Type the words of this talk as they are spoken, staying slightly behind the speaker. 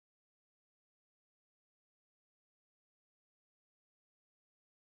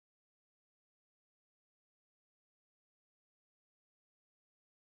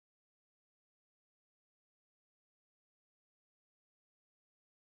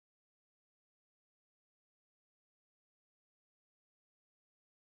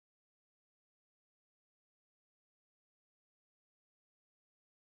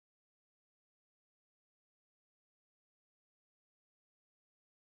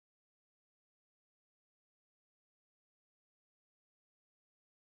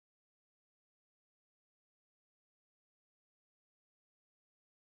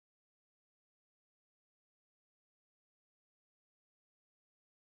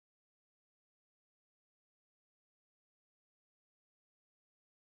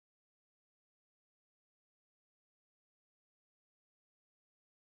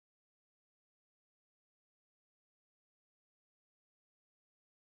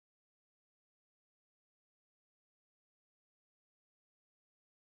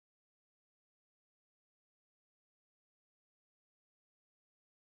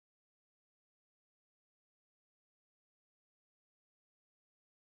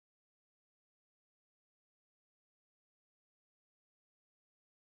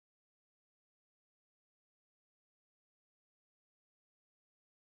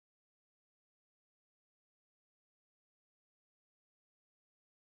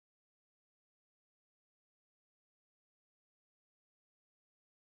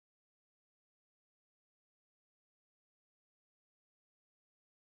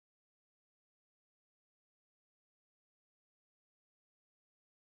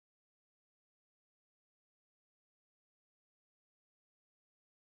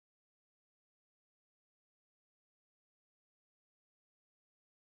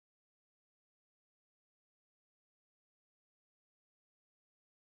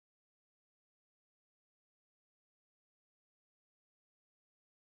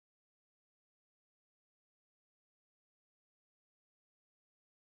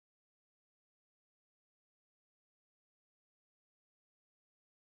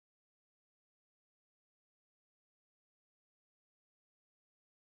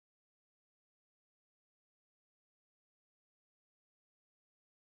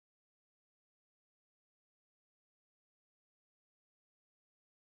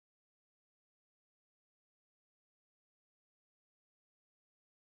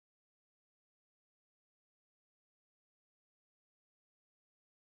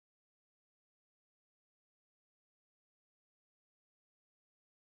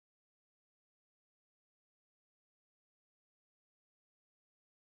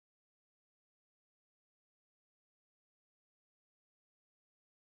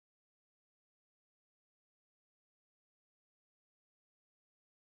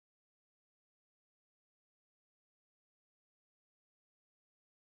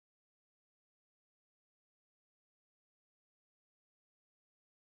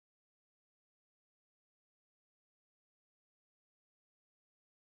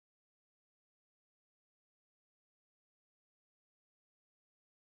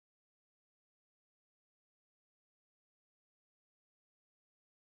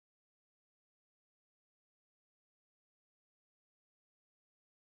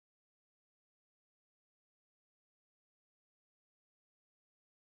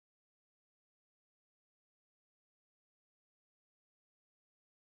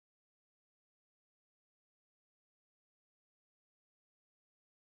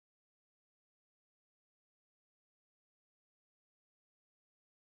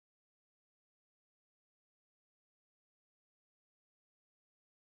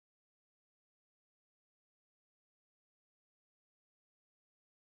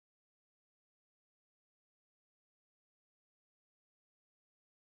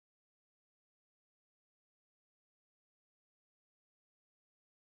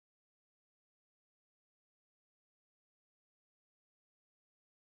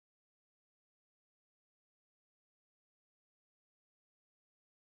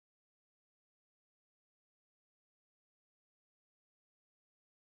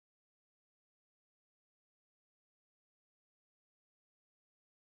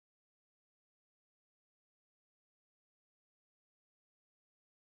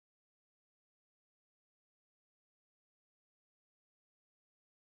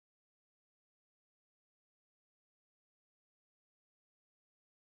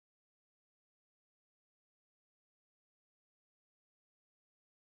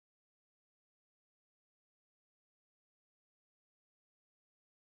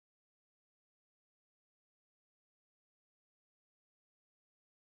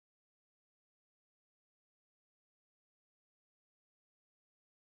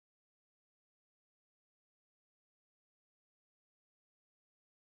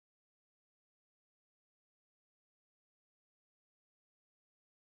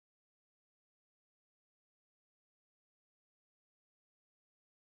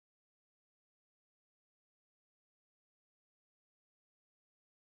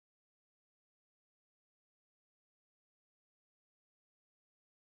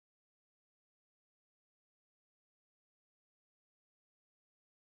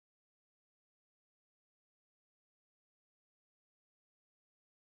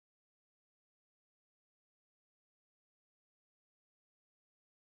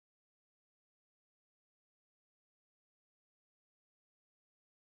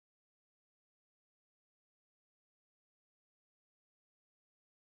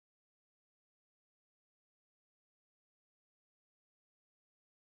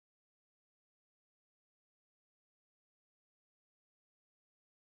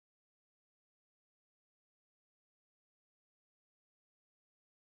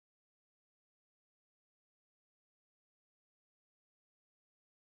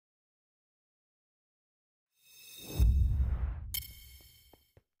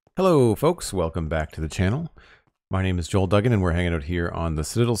Hello folks, welcome back to the channel. My name is Joel Duggan and we're hanging out here on the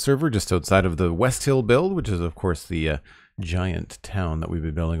Citadel server just outside of the West Hill build, which is of course the giant town that we've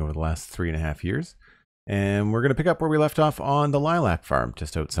been building over the last 3.5 years. And we're going to pick up where we left off on the Lilac Farm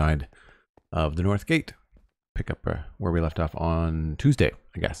just outside of the North Gate. Pick up where we left off on Tuesday,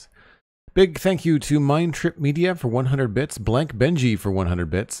 I guess. Big thank you to MindTripMedia for 100 bits, Blank Benji for 100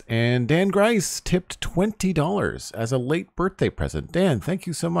 bits, and Dan Grice tipped $20 as a late birthday present. Dan, thank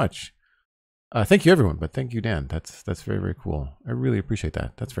you so much. Thank you everyone, but thank you Dan. That's very, very cool. I really appreciate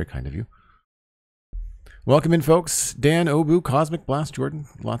that. That's very kind of you. Welcome in folks. Dan, Obu, Cosmic Blast, Jordan,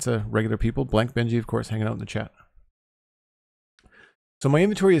 lots of regular people. Blank Benji, of course, hanging out in the chat. So my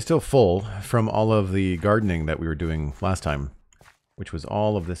inventory is still full from all of the gardening that we were doing last time, which was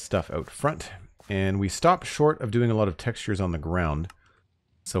all of this stuff out front. And we stopped short of doing a lot of textures on the ground,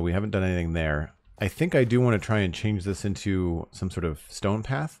 so we haven't done anything there. I think I do want to try and change this into some sort of stone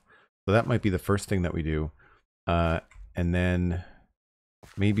path. So that might be the first thing that we do. And then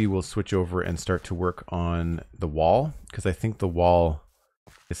maybe we'll switch over and start to work on the wall, because I think the wall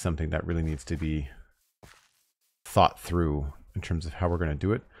is something that really needs to be thought through in terms of how we're going to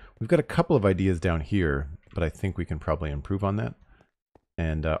do it. We've got a couple of ideas down here, but I think we can probably improve on that.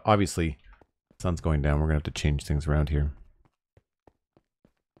 And obviously, the sun's going down. We're going to have to change things around here.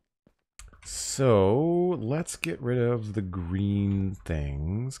 So let's get rid of the green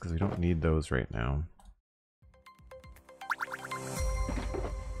things, because we don't need those right now.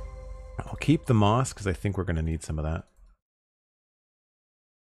 I'll keep the moss, because I think we're going to need some of that.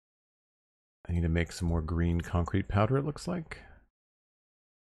 I need to make some more green concrete powder, it looks like.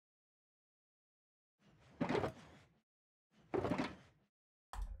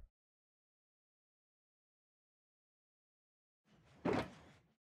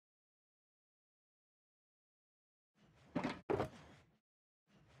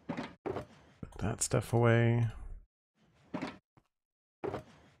 That stuff away.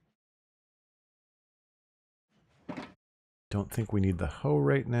 Don't think we need the hoe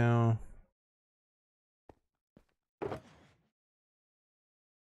right now.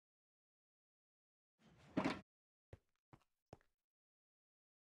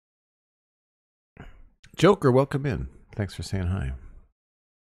 Joker, welcome in. Thanks for saying hi.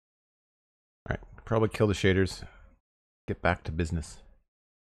 All right, probably kill the shaders. Get back to business.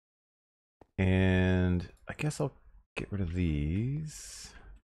 And I guess I'll get rid of these.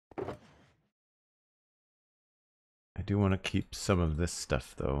 I do want to keep some of this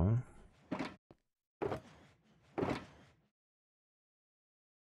stuff though.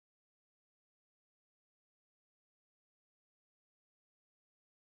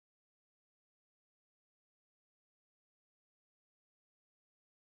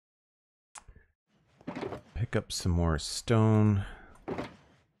 Pick up some more stone.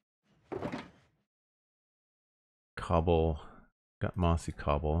 Cobble, got mossy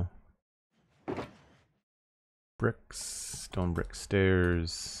cobble, bricks, stone brick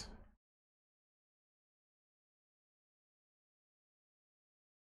stairs.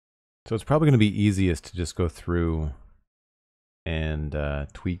 So it's probably going to be easiest to just go through and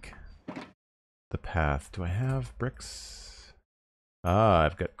tweak the path. Do I have bricks? Ah,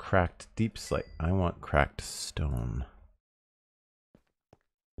 I've got cracked deep slate. I want cracked stone.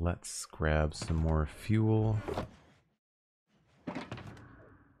 Let's grab some more fuel.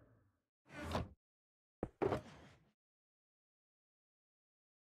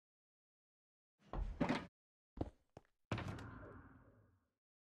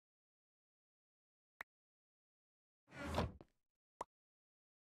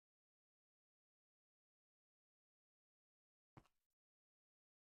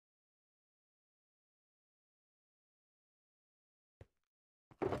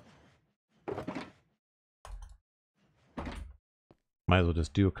 Might as well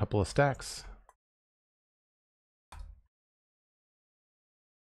just do a couple of stacks.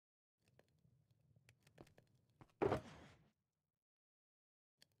 All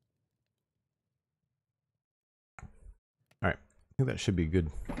right, I think that should be good.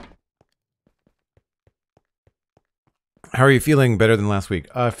 How are you feeling? Better than last week?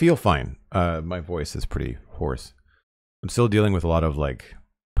 Feel fine. My voice is pretty hoarse. I'm still dealing with a lot of like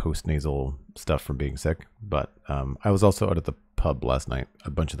post-nasal stuff from being sick, but I was also out at the pub last night. A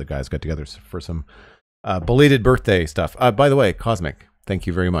bunch of the guys got together for some belated birthday stuff. By the way, Cosmic, thank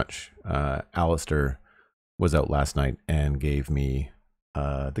you very much. Alistair was out last night and gave me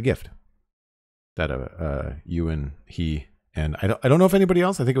the gift that you and he, and I don't know if anybody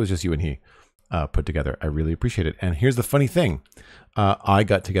else, I think it was just you and he, put together. I really appreciate it. And here's the funny thing. I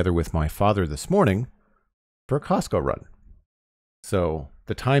got together with my father this morning for a Costco run. So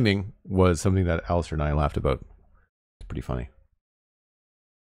the timing was something that Alistair and I laughed about. It's pretty funny.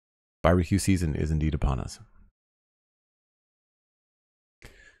 Barbecue season is indeed upon us.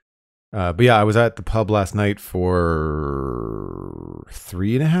 But yeah, I was at the pub last night for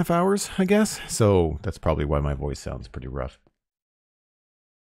 3.5 hours, I guess. So that's probably why my voice sounds pretty rough.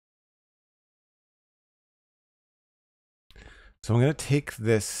 So I'm going to take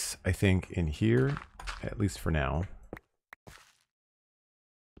this, I think, in here, at least for now.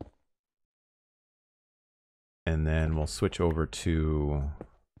 And then we'll switch over to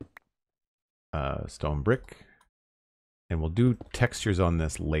stone brick. And we'll do textures on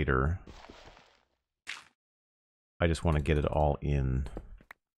this later. I just want to get it all in.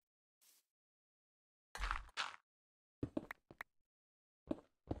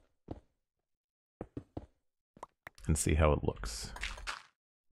 And see how it looks.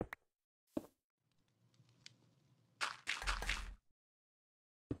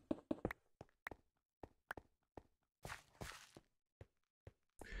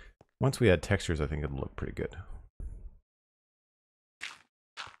 Once we add textures, I think it'll look pretty good.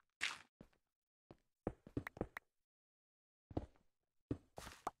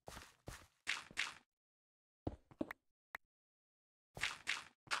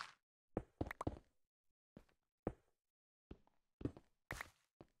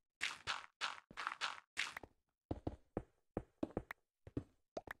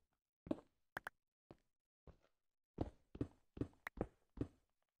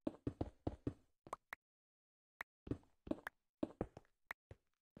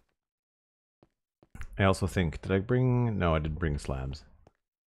 I also think, did I bring, no, I didn't bring slabs. I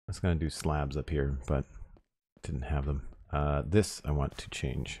was going to do slabs up here, but didn't have them. This I want to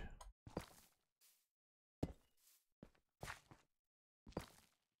change.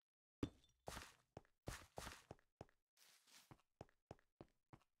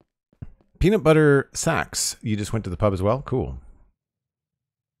 Peanut butter sacks. You just went to the pub as well? Cool.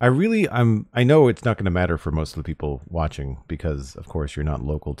 I know it's not going to matter for most of the people watching because, of course, you're not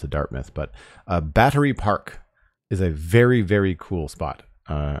local to Dartmouth, but Battery Park is a very, very cool spot.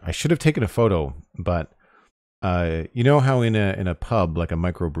 I should have taken a photo, but you know how in a pub, like a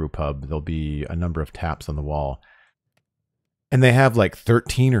microbrew pub, there'll be a number of taps on the wall. And they have like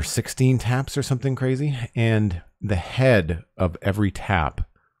 13 or 16 taps or something crazy. And the head of every tap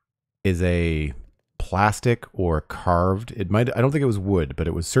is a plastic or carved. I don't think it was wood, but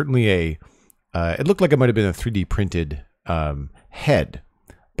it was certainly it looked like it might have been a 3D printed head,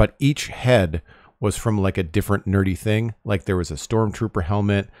 but each head was from like a different nerdy thing. Like there was a Stormtrooper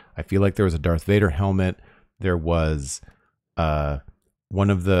helmet. I feel like there was a Darth Vader helmet. There was one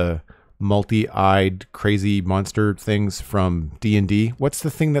of the multi-eyed crazy monster things from D&D. What's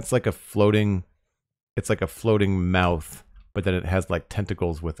the thing that's like a floating, it's like a floating mouth, but then it has like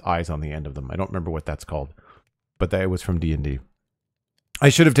tentacles with eyes on the end of them. I don't remember what that's called, but that was from D&D. I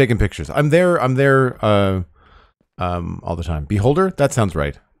should have taken pictures. I'm there all the time. Beholder? That sounds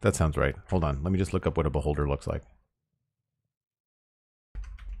right. That sounds right. Hold on. Let me just look up what a beholder looks like.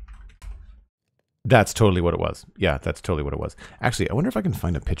 That's totally what it was. Yeah, that's totally what it was. Actually, I wonder if I can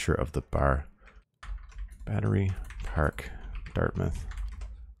find a picture of the bar. Battery Park, Dartmouth.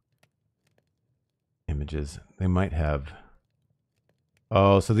 Images. They might have...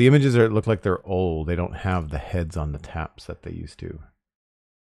 Oh, so the images look like they're old. They don't have the heads on the taps that they used to.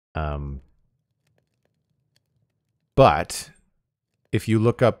 But if you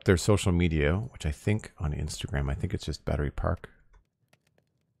look up their social media, which I think on Instagram, I think it's just Battery Park.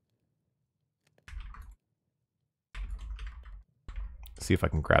 See if I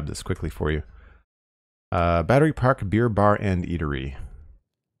can grab this quickly for you. Battery Park Beer Bar and Eatery.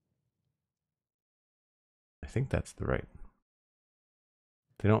 I think that's the right.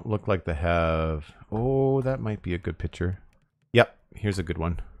 They don't look like they have... Oh, that might be a good picture. Yep, here's a good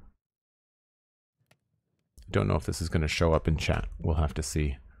one. Don't know if this is going to show up in chat. We'll have to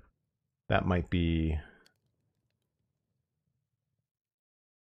see. That might be...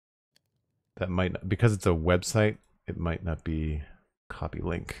 That might not... Because it's a website, it might not be copy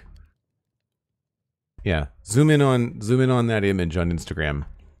link. Yeah, zoom in on that image on Instagram,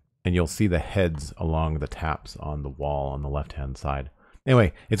 and you'll see the heads along the taps on the wall on the left-hand side.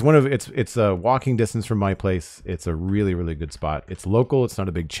 Anyway, it's a walking distance from my place. It's a really, really good spot. It's local. It's not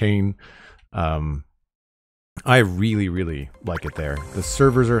a big chain. I really, really like it there. The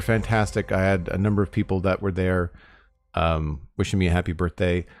servers are fantastic. I had a number of people that were there wishing me a happy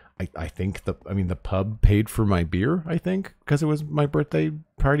birthday. I think the pub paid for my beer, I think, because it was my birthday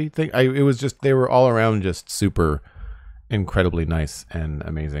party thing. It was just, they were all around just super incredibly nice and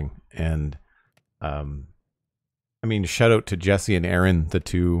amazing. And I mean, shout out to Jesse and Aaron, the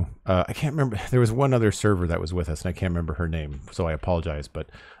two. I can't remember. There was one other server that was with us, and I can't remember her name, so I apologize. But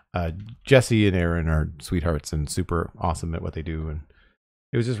Jesse and Aaron are sweethearts and super awesome at what they do, and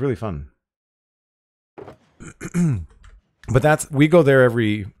it was just really fun. But we go there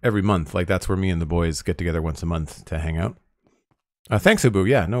every month. Like, that's where me and the boys get together once a month to hang out. Thanks, Abu.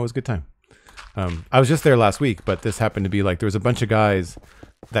 Yeah, no, it was a good time. I was just there last week, but this happened to be like there was a bunch of guys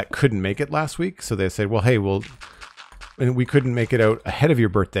that couldn't make it last week, so they said, "Well, hey, and we couldn't make it out ahead of your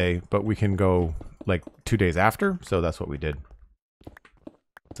birthday, but we can go like 2 days after." So that's what we did.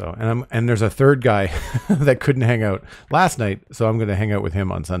 So and there's a third guy that couldn't hang out last night, so I'm going to hang out with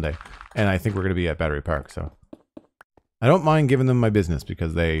him on Sunday, and I think we're going to be at Battery Park. So I don't mind giving them my business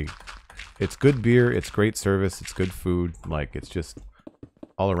because it's good beer, it's great service, it's good food, like it's just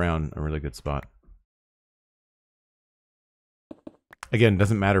all around a really good spot. Again, it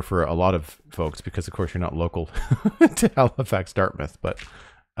doesn't matter for a lot of folks because, of course, you're not local to Halifax, Dartmouth. But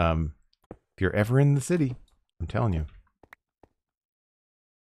if you're ever in the city, I'm telling you.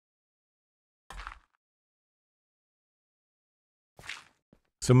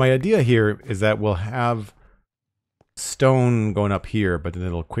 So my idea here is that we'll have stone going up here, but then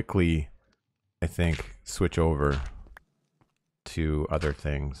it'll quickly, I think, switch over to other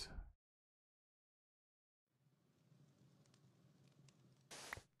things.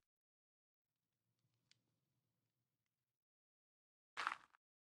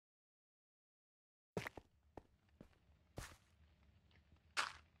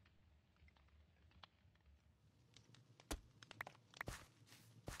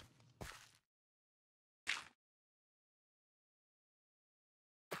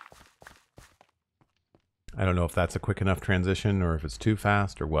 I don't know if that's a quick enough transition or if it's too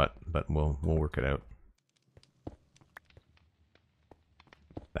fast or what, but we'll work it out.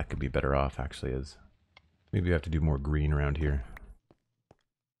 That could be better off, actually, is maybe we have to do more green around here.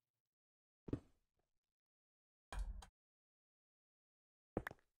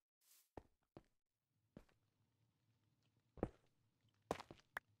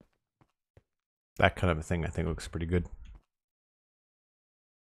 That kind of a thing I think looks pretty good.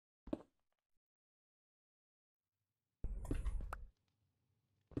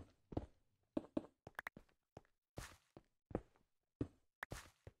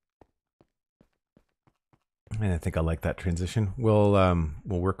 And I think I like that transition. We'll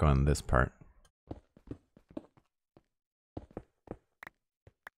work on this part.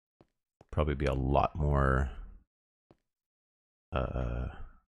 Probably be a lot more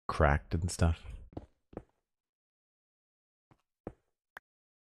cracked and stuff.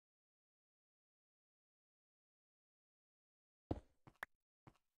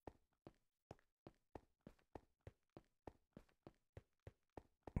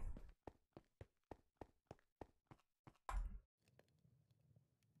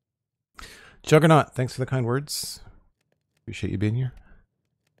 Juggernaut, thanks for the kind words. Appreciate you being here.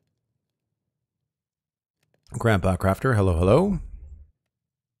 GrandpaCrafter, hello, hello.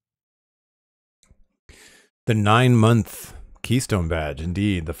 The 9-month Keystone badge,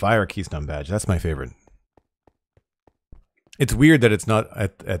 indeed. The Fire Keystone badge, that's my favorite. It's weird that it's not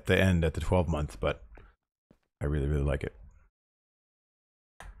at the end, at the 12-month, but I really, really like it.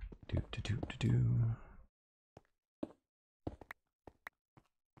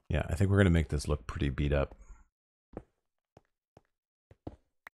 Yeah, I think we're going to make this look pretty beat up.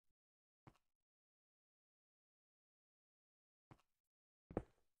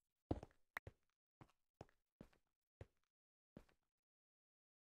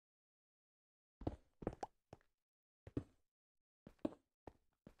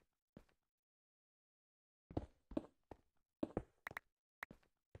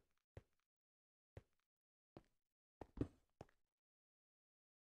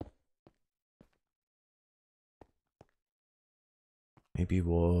 Maybe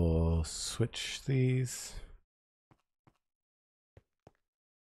we'll switch these.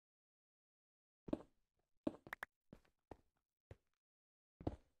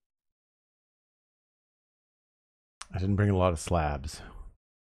 I didn't bring a lot of slabs.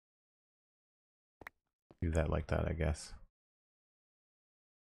 Do that like that, I guess.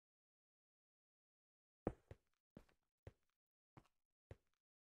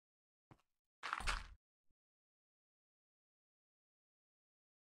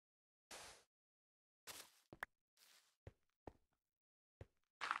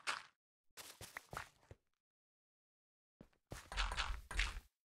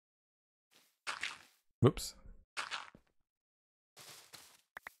 Whoops.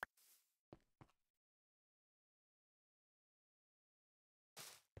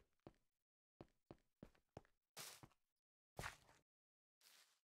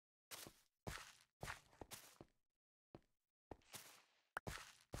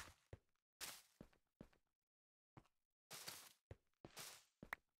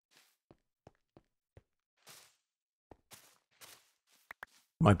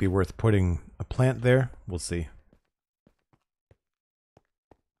 Might be worth putting a plant there. We'll see.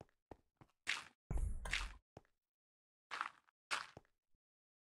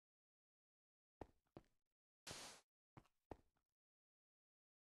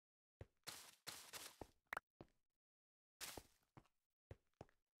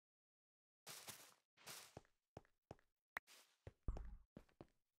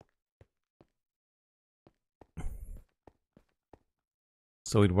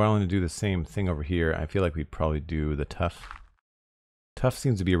 So we'd want to do the same thing over here. I feel like we'd probably do the tuff. Tuff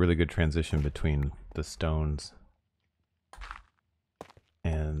seems to be a really good transition between the stones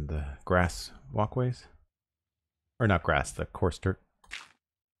and the grass walkways. Or not grass, the coarse dirt.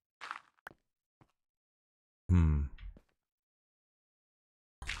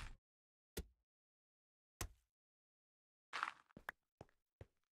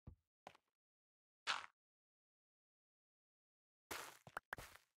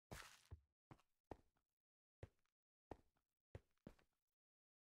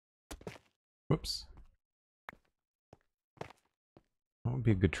 Whoops. What would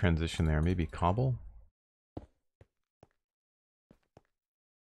be a good transition there? Maybe cobble?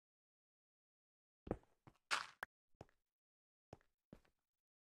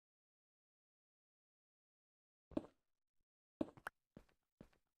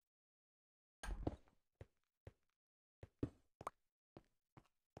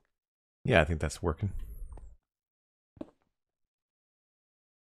 Yeah, I think that's working.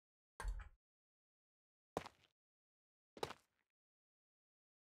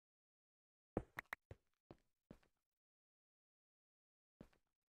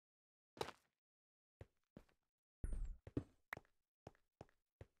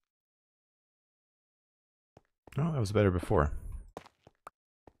 Oh, that was better before.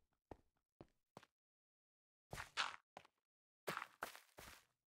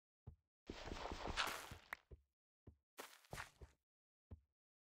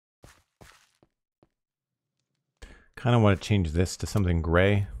 Kind of want to change this to something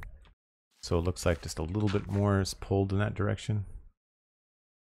gray. So it looks like just a little bit more is pulled in that direction.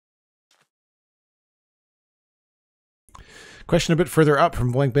 Question a bit further up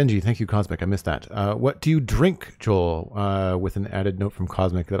from Blank Benji. Thank you, Cosmic. I missed that. What do you drink, Joel? With an added note from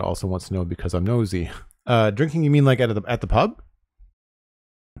Cosmic that also wants to know because I'm nosy. Drinking, you mean like at the pub?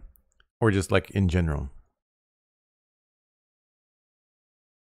 Or just like in general?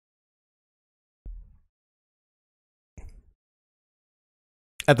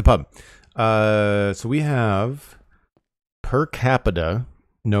 At the pub. So we have, per capita,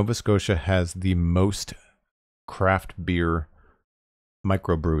 Nova Scotia has the most craft beer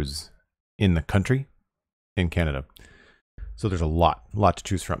microbrews in the country, in Canada. So there's a lot to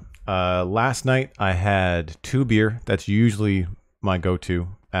choose from. Last night I had 2 beer. That's usually my go-to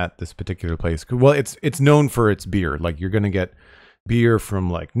at this particular place. Well, it's known for its beer. Like you're gonna get beer from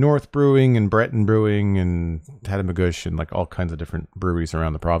like North Brewing and Breton Brewing and Tatamagouche and like all kinds of different breweries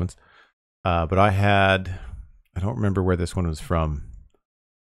around the province. But I don't remember where this one was from.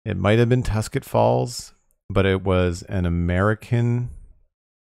 It might have been Tusket Falls, but it was an American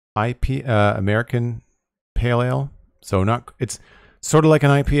American Pale Ale. So it's sort of like an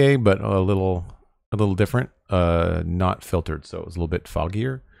IPA, but a little different. Not filtered, so it was a little bit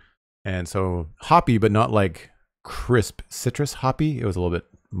foggier. And so hoppy, but not like crisp citrus hoppy. It was a little bit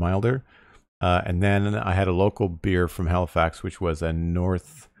milder. And then I had a local beer from Halifax, which was a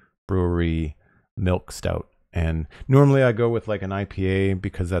North Brewery milk stout. And normally I go with like an IPA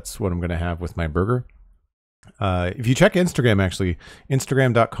because that's what I'm going to have with my burger. If you check Instagram, actually,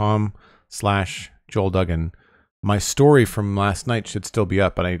 Instagram.com/JoelDuggan, my story from last night should still be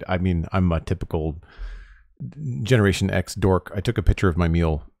up. But I mean, I'm a typical Generation X dork. I took a picture of my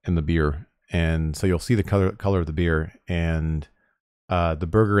meal and the beer. And so you'll see the color of the beer and the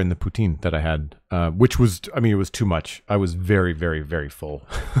burger and the poutine that I had, which was, I mean, it was too much. I was very, very, very full.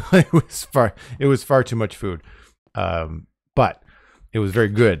 It was far too much food. But it was very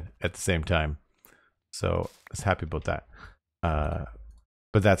good at the same time. So I was happy about that.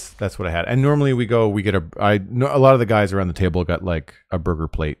 But that's what I had. And normally a lot of the guys around the table got like a burger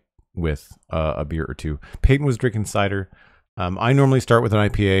plate with a beer or two. Peyton was drinking cider. I normally start with an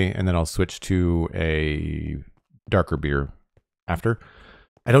IPA and then I'll switch to a darker beer after.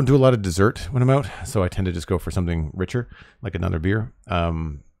 I don't do a lot of dessert when I'm out, so I tend to just go for something richer, like another beer.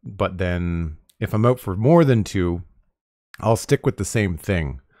 But then if I'm out for more than 2, I'll stick with the same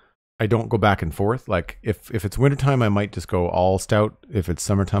thing. I don't go back and forth. Like if it's wintertime, I might just go all stout. If it's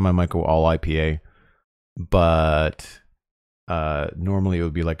summertime, I might go all IPA. But Normally it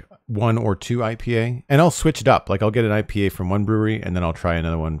would be like 1 or 2 IPA, and I'll switch it up. Like I'll get an IPA from one brewery and then I'll try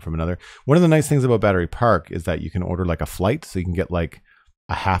another one from another. One of the nice things about Battery Park is that you can order like a flight, so you can get like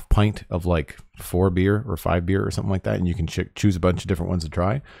a half pint of like 4 beer or 5 beer or something like that, and you can choose a bunch of different ones to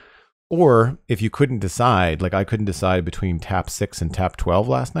try. Or if you couldn't decide, like I couldn't decide between tap 6 and tap 12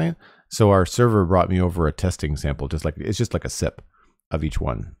 last night, so our server brought me over a testing sample, just like it's just like a sip of each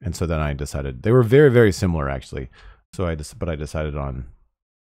one, and so then I decided they were very, very similar actually. So I decided on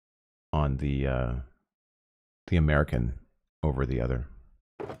the American over the other.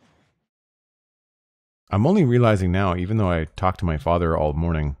 I'm only realizing now, even though I talked to my father all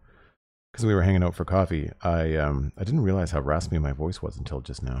morning because we were hanging out for coffee, I didn't realize how raspy my voice was until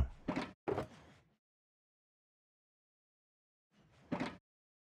just now.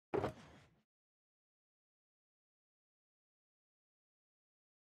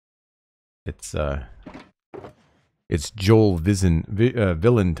 It's Joel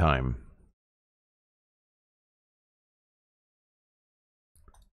villain time.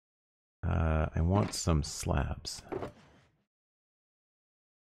 I want some slabs.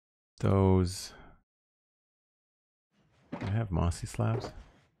 Those. Do I have mossy slabs?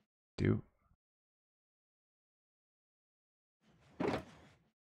 Do.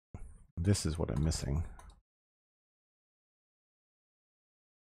 This is what I'm missing.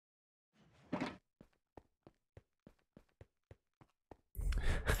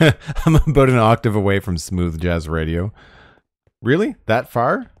 I'm about an octave away from smooth jazz radio. Really? That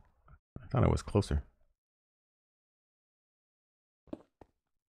far? I thought I was closer.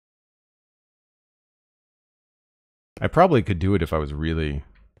 I probably could do it if I was really,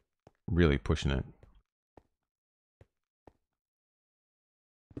 really pushing it.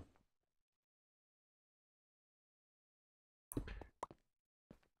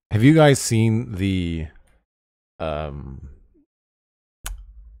 Have you guys seen the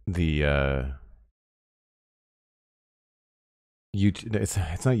YouTube?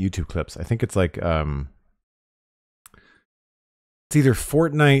 It's not YouTube clips. I think it's like it's either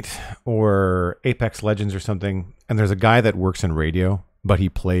Fortnite or Apex Legends or something. And there's a guy that works in radio, but he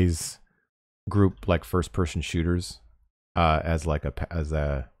plays group like first person shooters as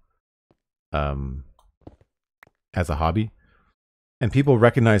a hobby. And people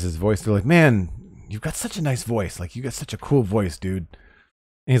recognize his voice. They're like, "Man, you've got such a nice voice. Like you got such a cool voice, dude."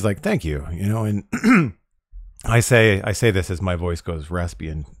 And he's like, "Thank you." You know, and I say this as my voice goes raspy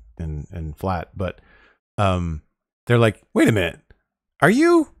and flat, but they're like, "Wait a minute. Are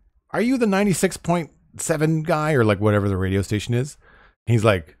you the 96.7 guy or like whatever the radio station is?" And he's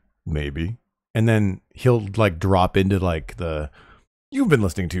like, "Maybe." And then he'll like drop into like "You've been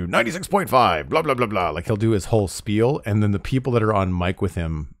listening to 96.5, blah, blah, blah, blah." Like he'll do his whole spiel. And then the people that are on mic with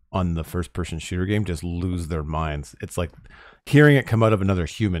him on the first person shooter game just lose their minds. It's like hearing it come out of another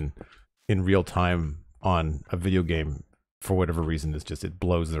human in real time on a video game for whatever reason. It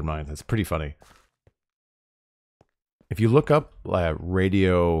blows their minds. It's pretty funny. If you look up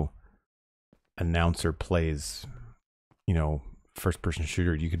radio announcer plays, you know, first person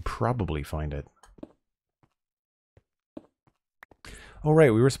shooter, you could probably find it. Oh,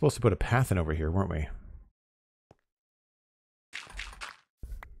 right. We were supposed to put a path in over here, weren't we?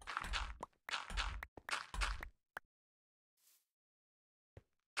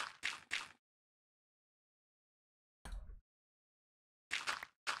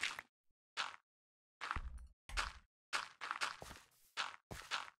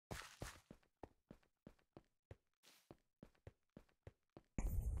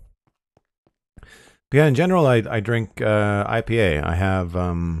 But yeah, in general, I drink IPA. I have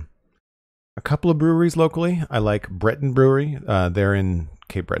a couple of breweries locally. I like Breton Brewery. They're in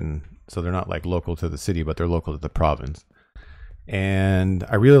Cape Breton, so they're not like local to the city, but they're local to the province. And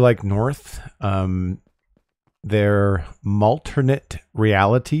I really like North. Their Malternate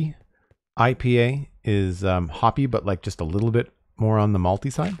Reality IPA is hoppy, but like just a little bit more on the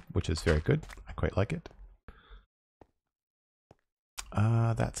malty side, which is very good. I quite like it.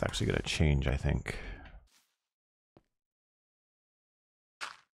 That's actually going to change, I think.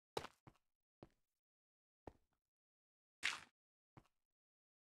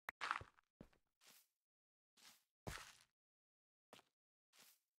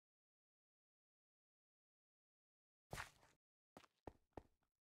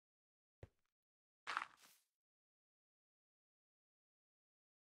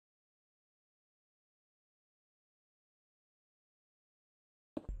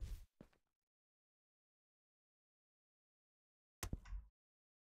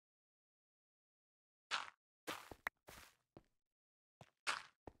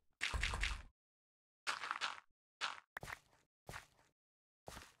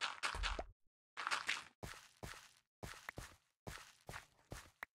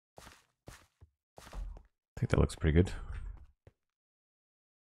 think that looks pretty good.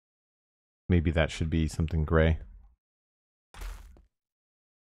 Maybe that should be something gray.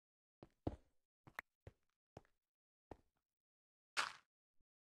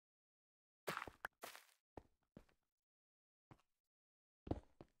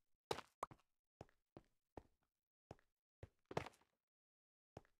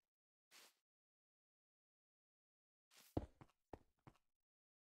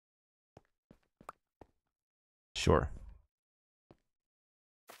 Sure.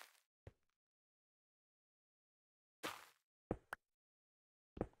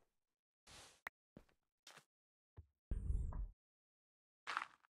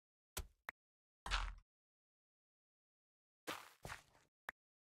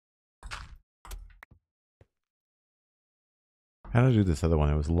 How did I do this other one?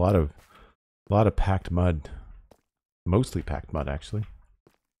 It was a lot of packed mud. Mostly packed mud, actually.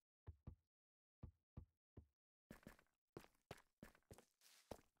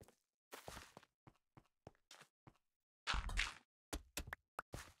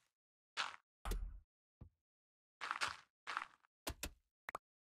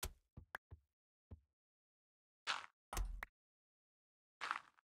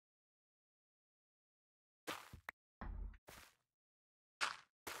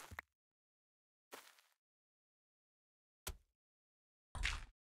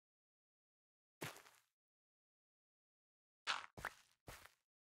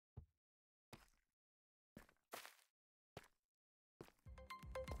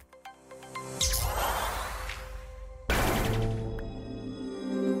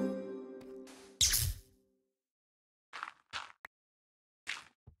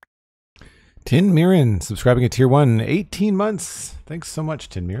 TinMyren, subscribing at tier 1, 18 months. Thanks so much,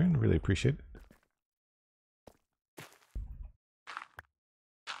 TinMyren. Really appreciate it.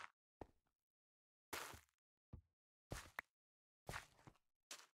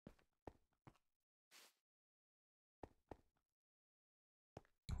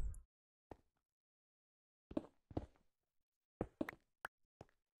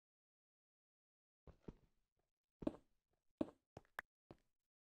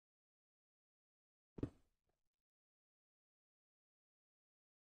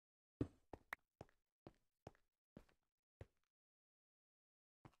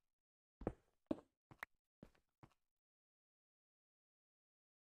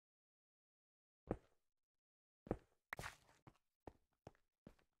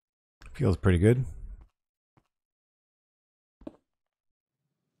 Feels pretty good.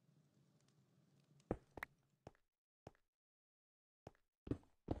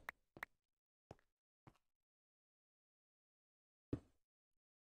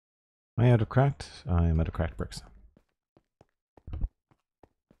 Am I out of cracked? I am out of cracked bricks.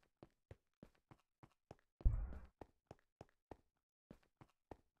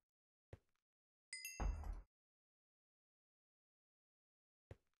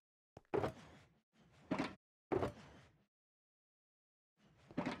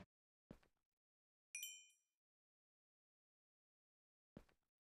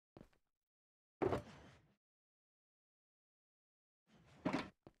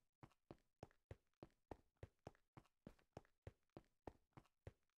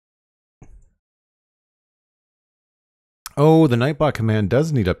 Oh, the Nightbot command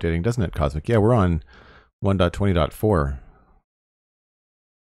does need updating, doesn't it, Cosmic? Yeah, we're on 1.20.4.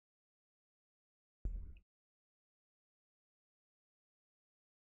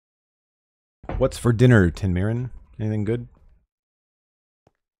 What's for dinner, TinMyren? Anything good?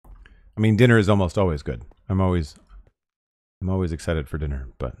 I mean, dinner is almost always good. I'm always excited for dinner,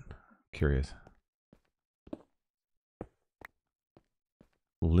 but curious.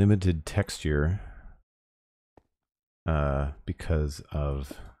 Limited texture because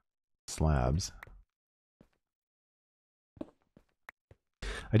of slabs.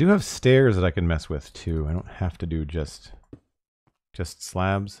 I do have stairs that I can mess with too. I don't have to do just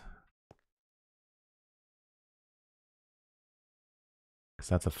slabs. Because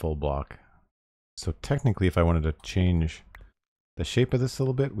that's a full block. So technically, if I wanted to change the shape of this a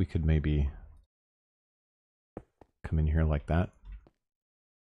little bit, we could maybe come in here like that.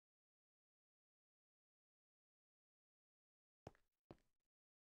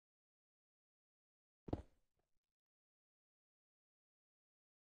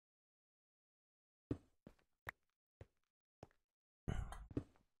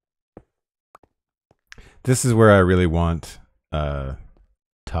 This is where I really want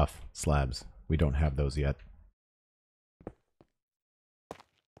tough slabs. We don't have those yet.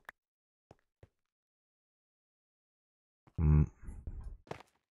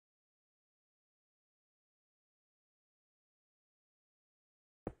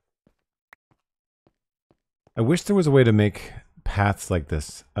 I wish there was a way to make paths like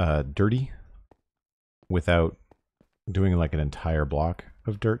this dirty without doing like an entire block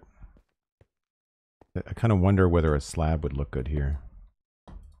of dirt. I kind of wonder whether a slab would look good here.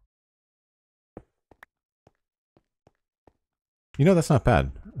 You know, that's not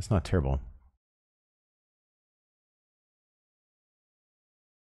bad. That's not terrible.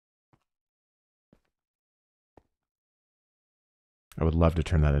 I would love to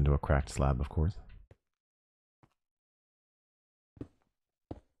turn that into a cracked slab, of course.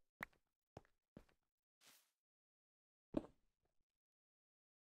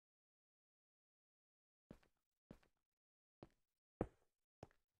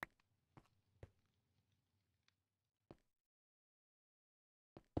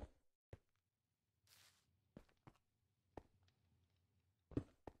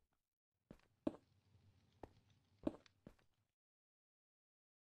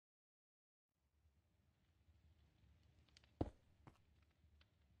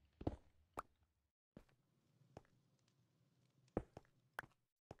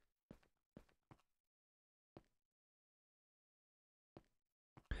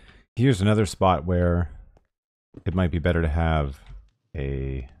 Here's another spot where it might be better to have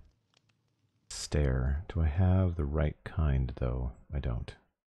a stair. Do I have the right kind, though? I don't.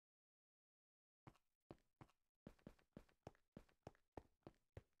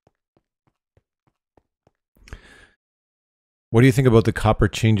 What do you think about the copper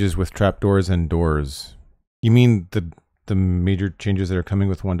changes with trapdoors and doors? You mean the major changes that are coming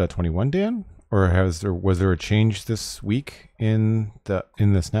with 1.21, Dan? Or was there a change this week in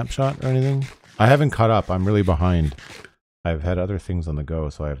the snapshot or anything? I haven't caught up. I'm really behind. I've had other things on the go,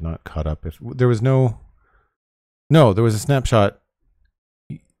 so I have not caught up. If there was there was a snapshot.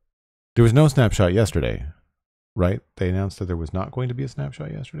 There was no snapshot yesterday, right? They announced that there was not going to be a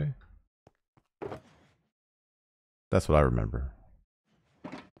snapshot yesterday. That's what I remember.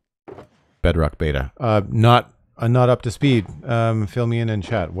 Bedrock beta. Not up to speed. Fill me in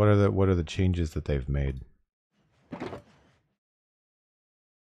chat. What are the changes that they've made?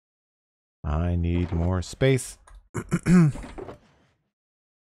 I need more space.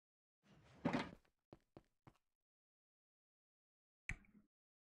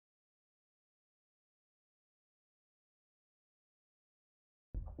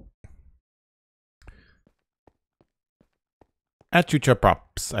 Achucha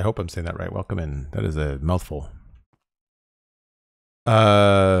props. I hope I'm saying that right. Welcome in. That is a mouthful.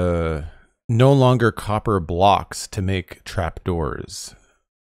 No longer copper blocks to make trapdoors.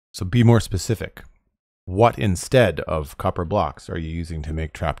 So be more specific. What instead of copper blocks are you using to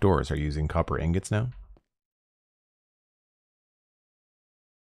make trapdoors? Are you using copper ingots now?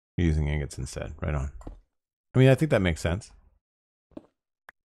 You're using ingots instead. Right on. I mean, I think that makes sense.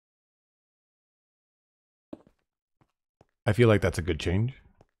 I feel like that's a good change.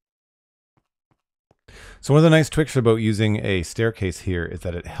 So one of the nice tricks about using a staircase here is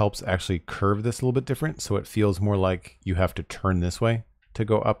that it helps actually curve this a little bit different. So it feels more like you have to turn this way to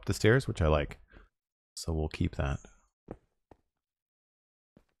go up the stairs, which I like. So we'll keep that.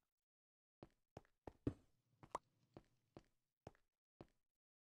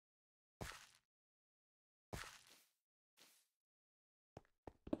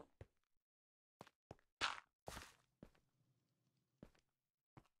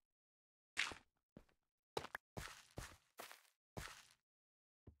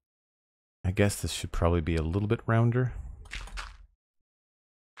 I guess this should probably be a little bit rounder.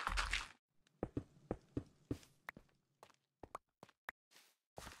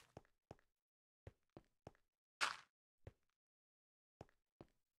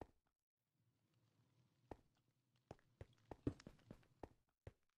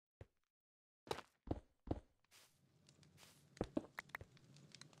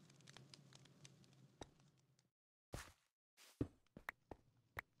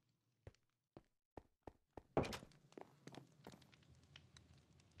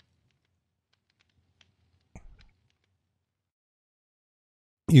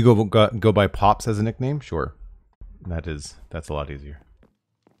 You go by Pops as a nickname? Sure. That's a lot easier.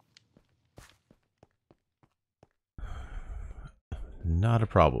 Not a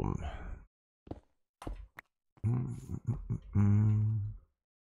problem.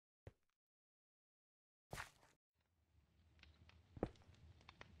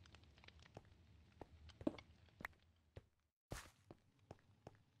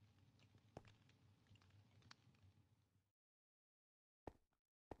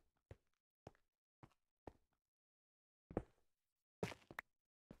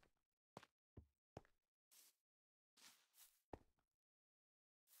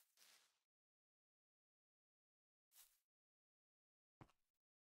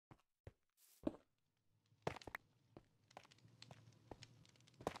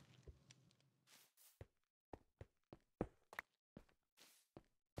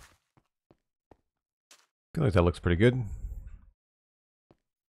 feel like that looks pretty good.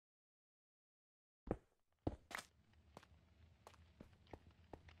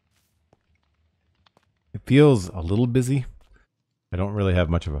 It feels a little busy. I don't really have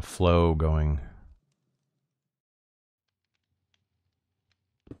much of a flow going.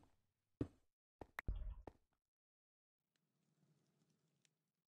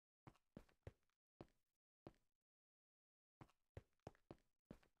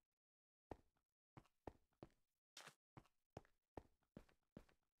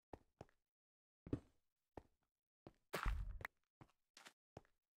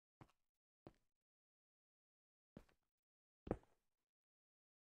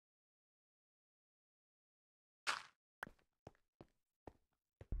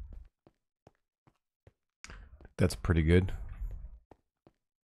 That's pretty good.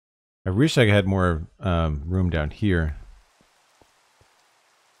 I wish I had more room down here.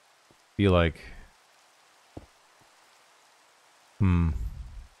 Feel like...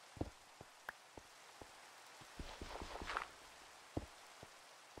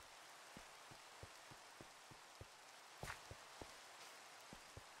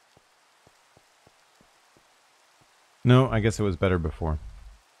 No, I guess it was better before.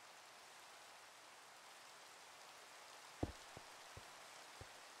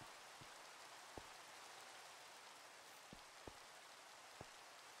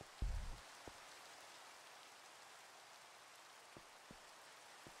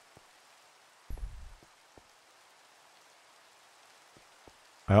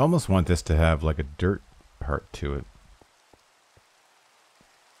 I almost want this to have like a dirt part to it.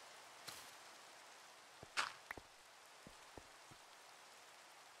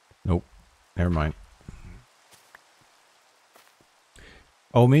 Nope. Never mind.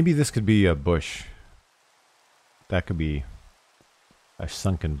 Oh, maybe this could be a bush. That could be a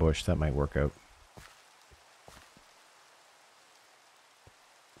sunken bush. That might work out.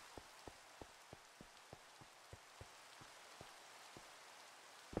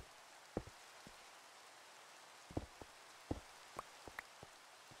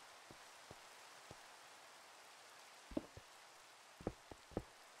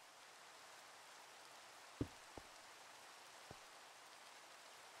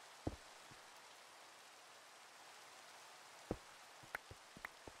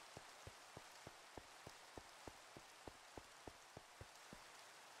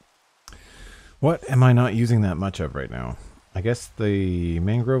 What am I not using that much of right now? I guess the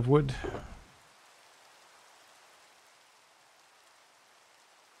mangrove wood.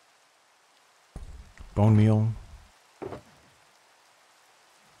 Bone meal.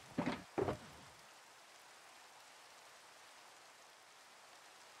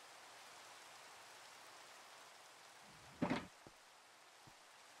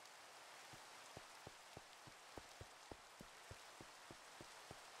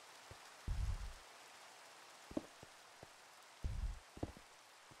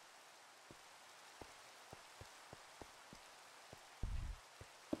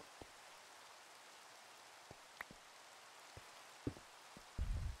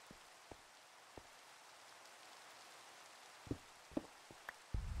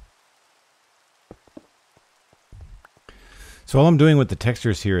 So all I'm doing with the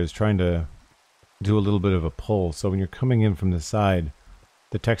textures here is trying to do a little bit of a pull. So when you're coming in from the side,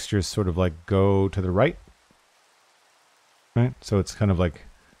 the textures sort of like go to the right. Right? So it's kind of like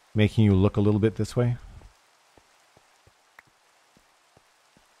making you look a little bit this way.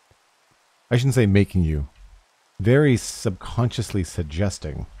 I shouldn't say making you. Very subconsciously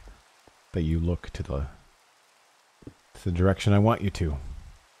suggesting that you look to the direction I want you to.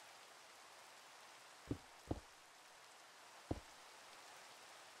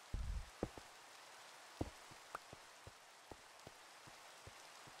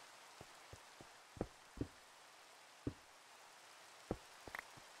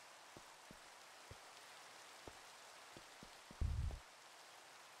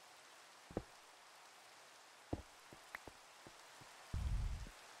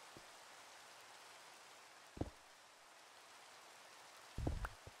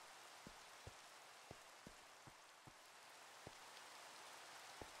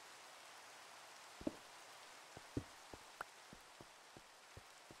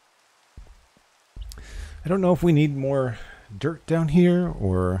 I don't know if we need more dirt down here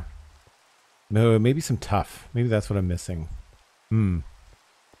or no, maybe some tuff. Maybe that's what I'm missing.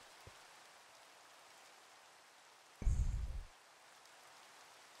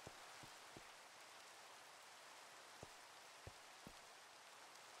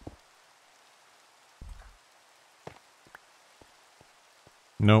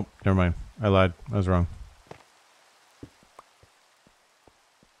 Nope, never mind. I lied. I was wrong.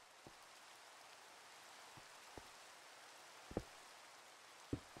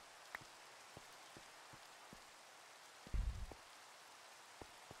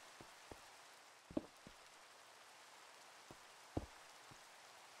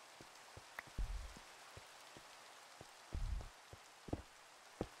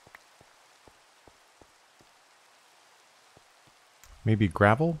 Maybe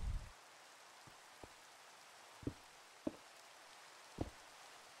gravel?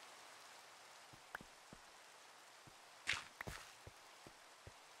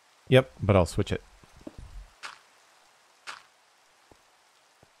 Yep, but I'll switch it.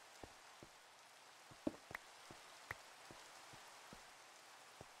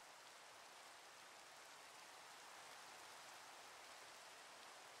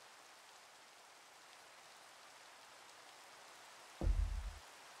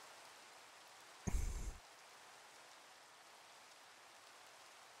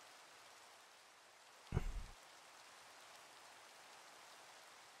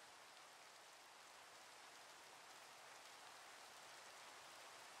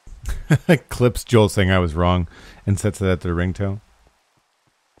 Clips Joel saying I was wrong and sets it at the ringtone.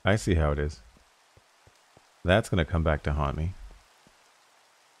 I see how it is. That's going to come back to haunt me.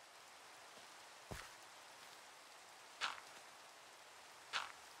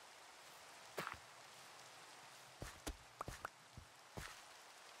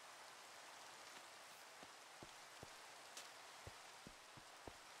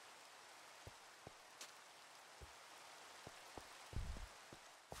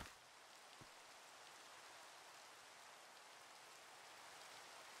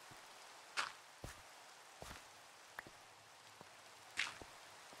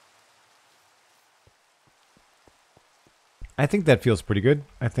 I think that feels pretty good.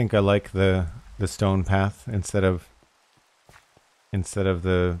 I think I like the stone path instead of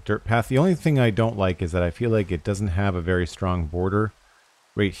the dirt path. The only thing I don't like is that I feel like it doesn't have a very strong border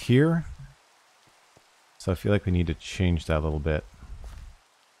right here. So I feel like we need to change that a little bit.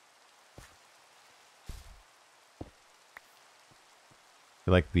 I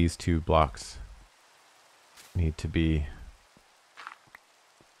feel like these two blocks need to be...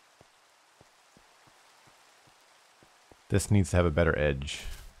 This needs to have a better edge.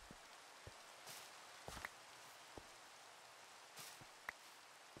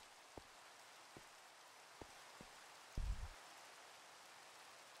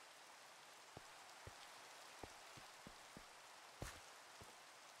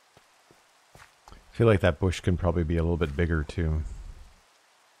 I feel like that bush can probably be a little bit bigger too.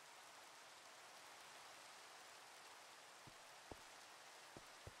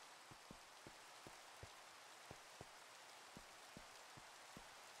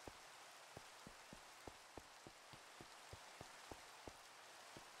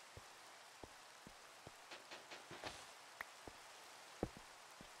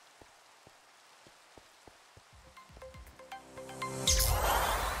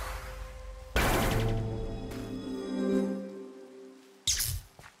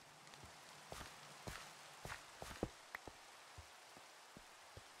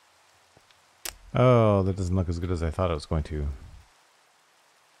 Oh, that doesn't look as good as I thought it was going to.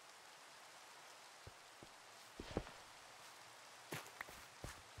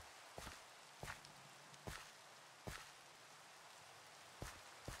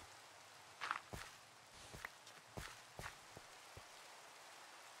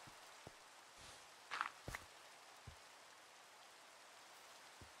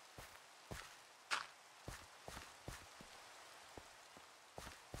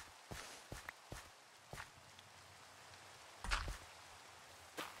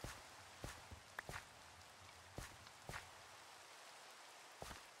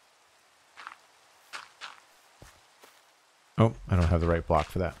 Oh, I don't have the right block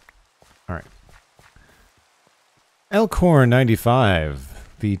for that. All right. Elkhorn95,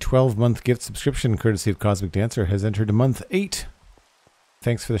 the 12-month gift subscription courtesy of Cosmic Dancer, has entered month 8.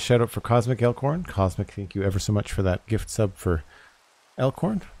 Thanks for the shout out for Cosmic Elkhorn. Cosmic, thank you ever so much for that gift sub for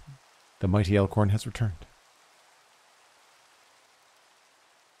Elkhorn. The mighty Elkhorn has returned.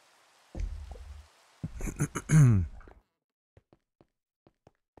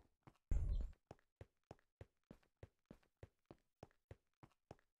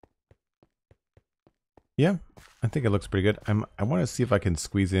 Yeah, I think it looks pretty good. I want to see if I can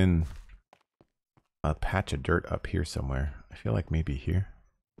squeeze in a patch of dirt up here somewhere. I feel like maybe here.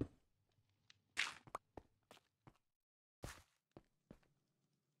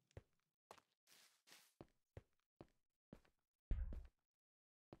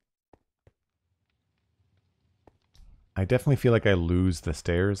 I definitely feel like I lose the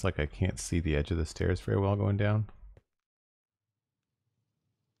stairs, like I can't see the edge of the stairs very well going down.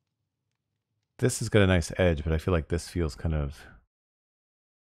 This has got a nice edge, but I feel like this feels kind of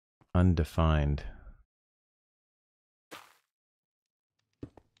undefined.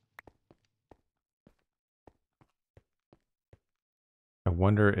 I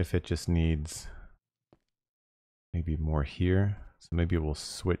wonder if it just needs maybe more here. So maybe we'll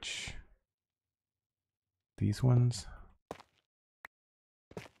switch these ones.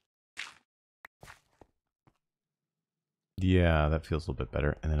 Yeah, that feels a little bit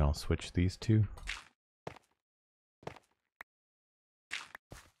better. And then I'll switch these two.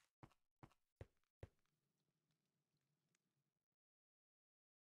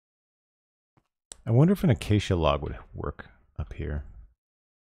 I wonder if an acacia log would work up here.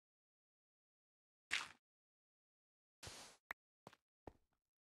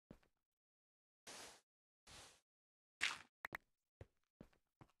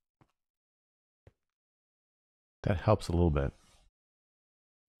 That helps a little bit.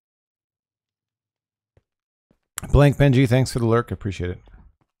 Blank Benji, thanks for the lurk. Appreciate it.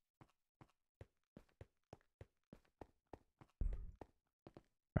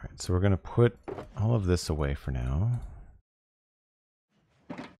 All right, so we're going to put all of this away for now.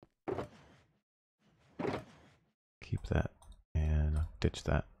 Keep that and I'll ditch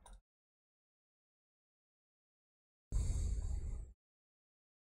that.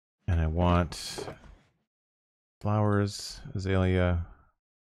 And I want flowers, azalea,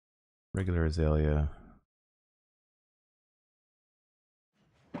 regular azalea.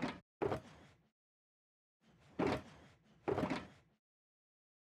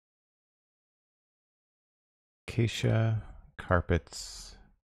 Acacia, carpets,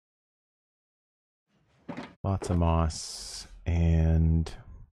 lots of moss, and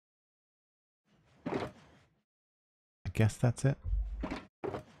I guess that's it.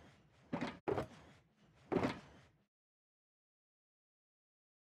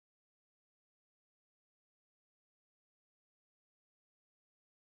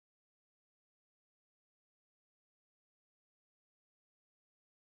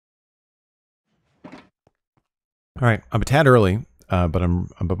 All right, I'm a tad early, but I'm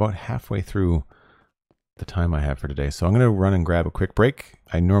about halfway through the time I have for today. So I'm going to run and grab a quick break.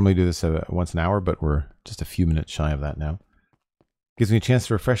 I normally do this once an hour, but we're just a few minutes shy of that now. Gives me a chance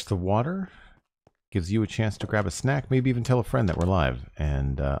to refresh the water. Gives you a chance to grab a snack, maybe even tell a friend that we're live.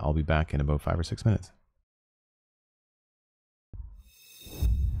 And I'll be back in about 5 or 6 minutes.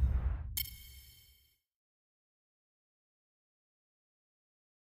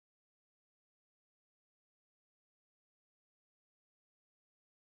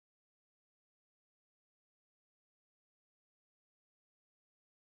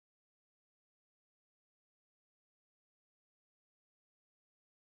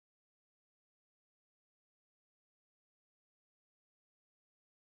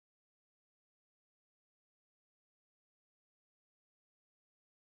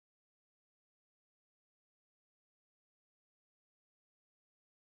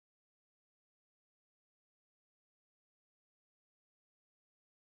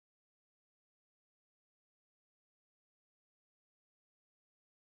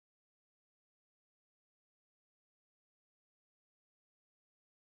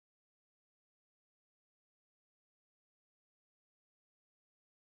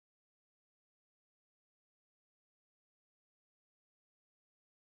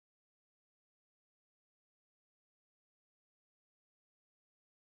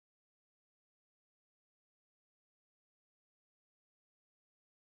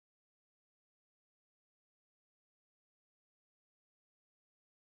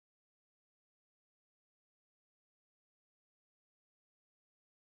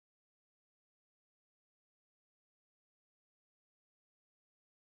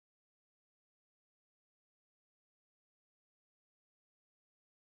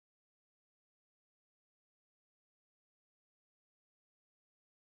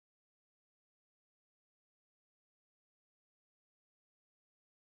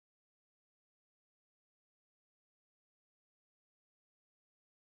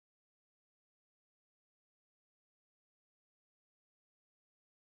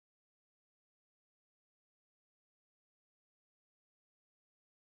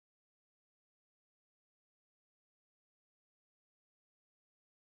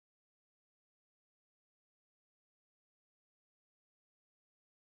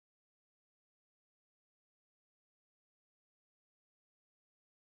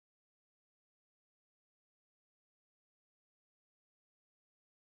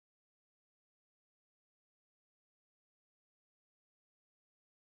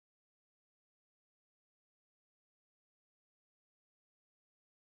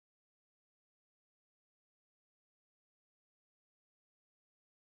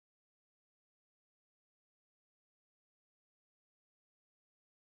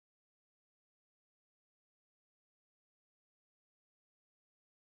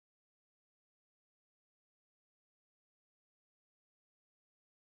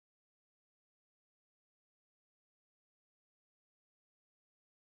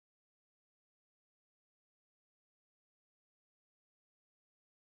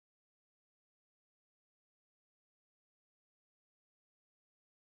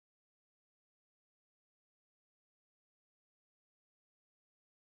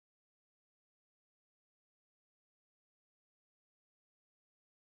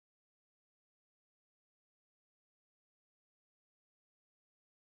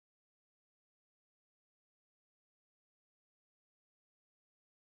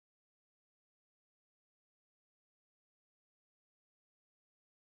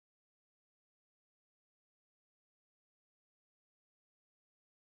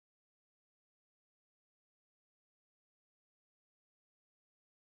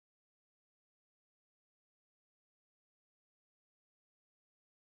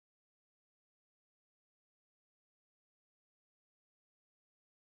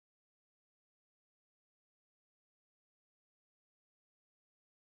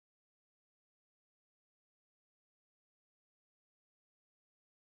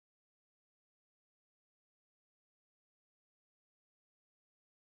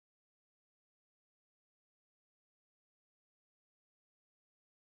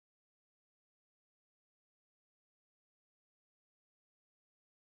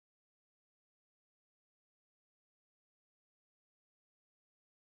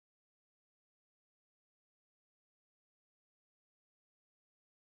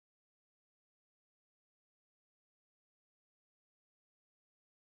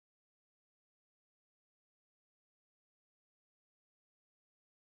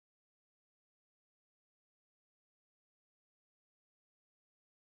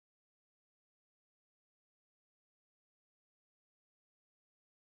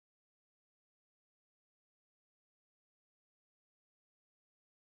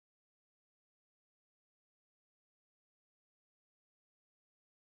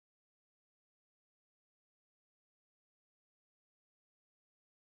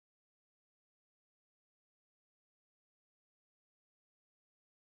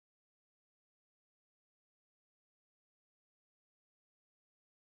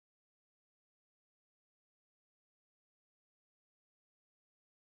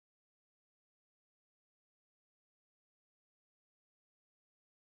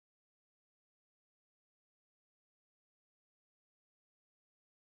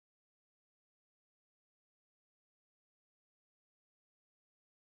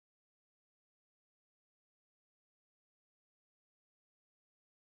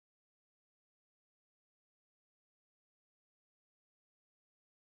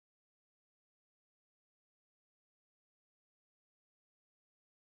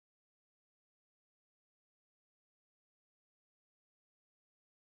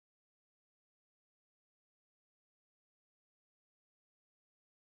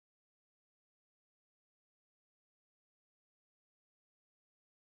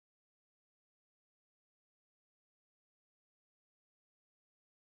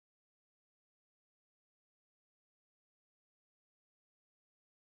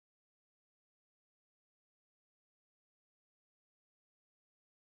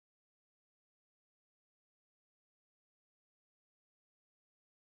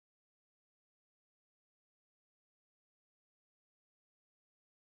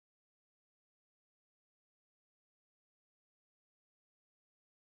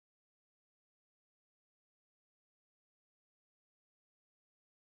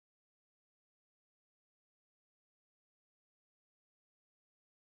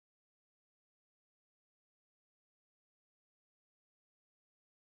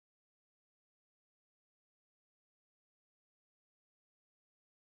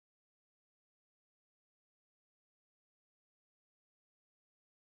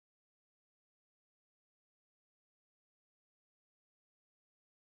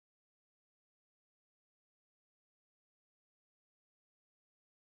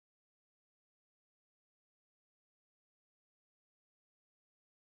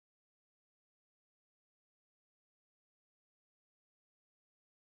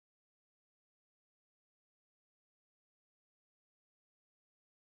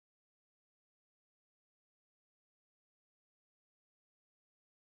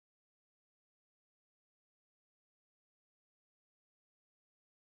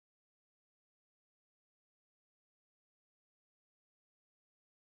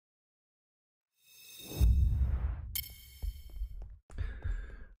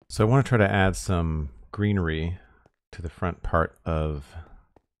 So I want to try to add some greenery to the front part of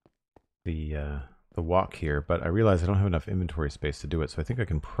the walk here, but I realize I don't have enough inventory space to do it, so I think I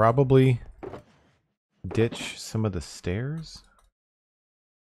can probably ditch some of the stairs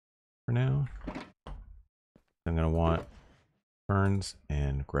for now. I'm going to want ferns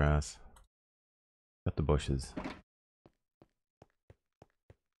and grass. Got the bushes.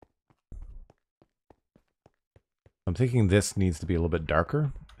 I'm thinking this needs to be a little bit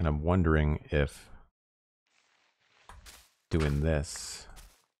darker, and I'm wondering if doing this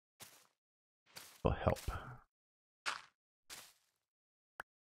will help.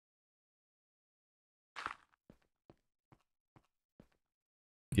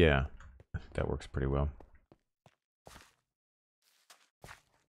 Yeah, I think that works pretty well.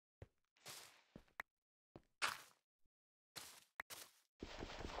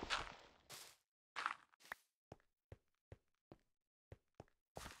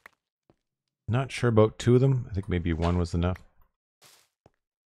 Not sure about two of them. I think maybe one was enough.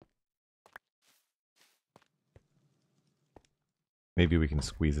 Maybe we can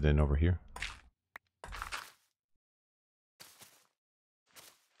squeeze it in over here.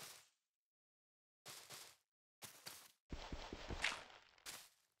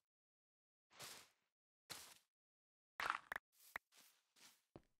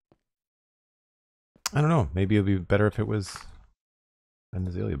 I don't know. Maybe it'll be better if it was an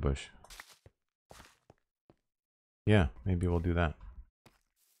azalea bush. Yeah, maybe we'll do that.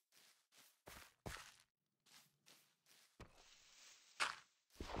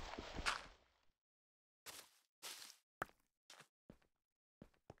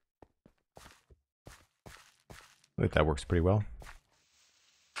 I think that works pretty well.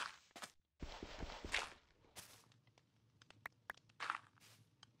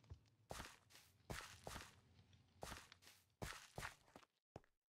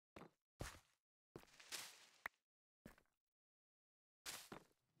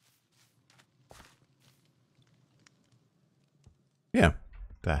 Yeah,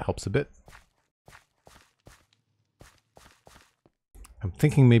 that helps a bit. I'm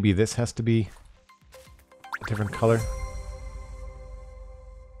thinking maybe this has to be a different color.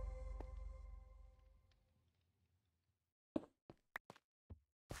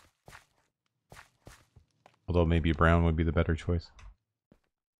 Although maybe brown would be the better choice.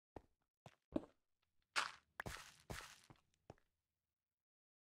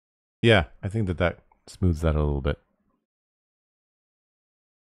 Yeah, I think that smooths that a little bit.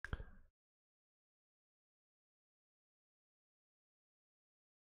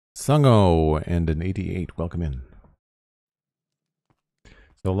 Sungo and an 88, welcome in.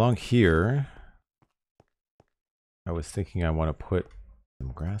 So along here, I was thinking I want to put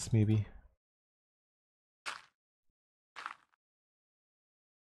some grass maybe.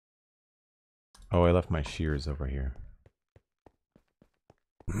 Oh, I left my shears over here.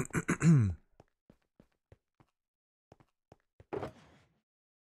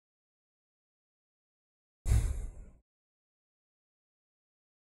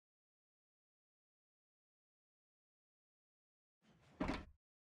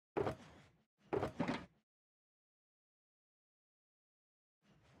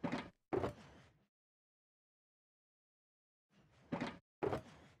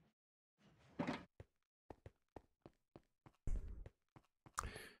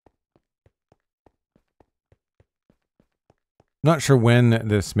 Not sure when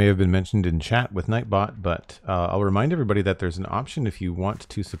this may have been mentioned in chat with Nightbot, but I'll remind everybody that there's an option if you want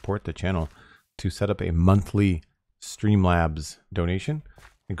to support the channel to set up a monthly Streamlabs donation.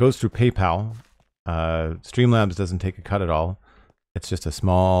 It goes through PayPal. Streamlabs doesn't take a cut at all. It's just a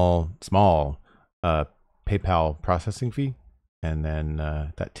small PayPal processing fee. And then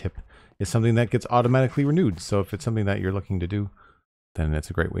that tip is something that gets automatically renewed. So if it's something that you're looking to do, then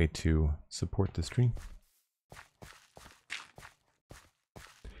it's a great way to support the stream.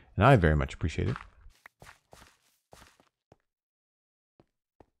 And I very much appreciate it.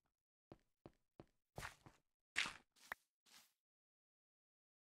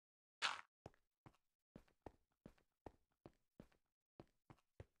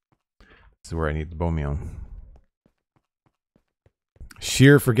 This is where I need the bone meal.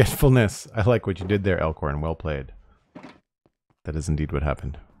 Sheer forgetfulness. I like what you did there, Elkhorn. Well played. That is indeed what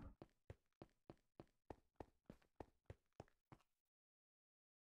happened.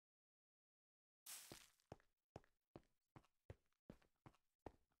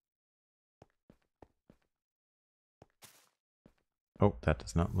 Oh, that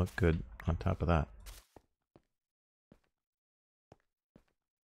does not look good on top of that.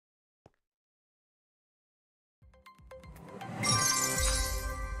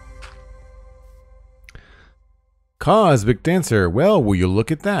 Cosmic Dancer. Well, will you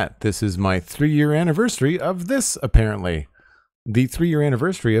look at that? This is my 3-year anniversary of this, apparently. The 3-year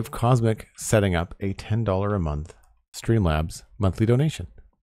anniversary of Cosmic setting up a $10 a month Streamlabs monthly donation.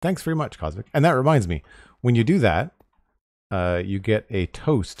 Thanks very much, Cosmic. And that reminds me, when you do that, you get a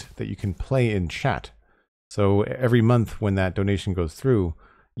toast that you can play in chat. So every month when that donation goes through,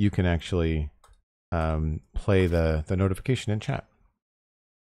 you can actually play the notification in chat.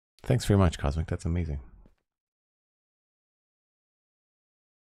 Thanks very much, Cosmic. That's amazing.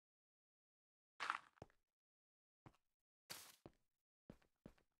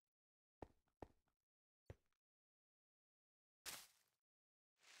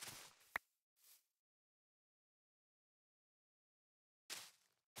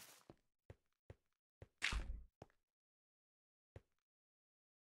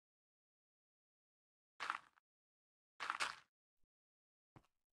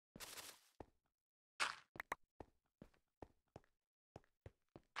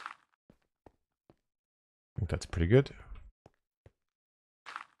 I think that's pretty good.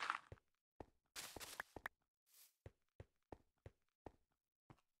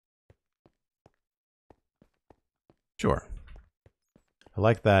 Sure. I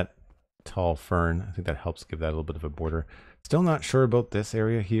like that tall fern. I think that helps give that a little bit of a border. Still not sure about this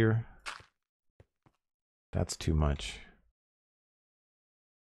area here. That's too much.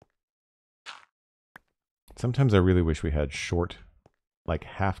 Sometimes I really wish we had short, like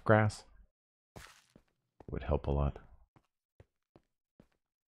half grass. It would help a lot.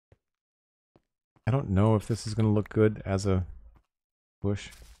 I don't know if this is going to look good as a bush.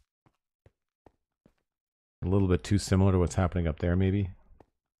 A little bit too similar to what's happening up there, maybe.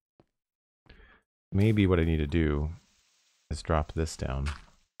 Maybe what I need to do is drop this down.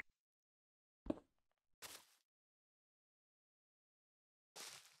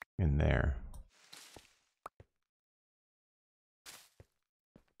 In there.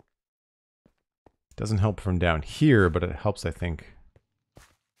 Doesn't help from down here, but it helps, I think,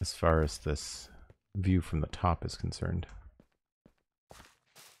 as far as this view from the top is concerned.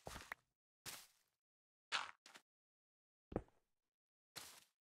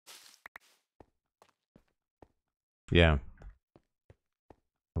 Yeah.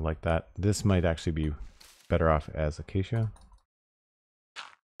 I like that. This might actually be better off as acacia.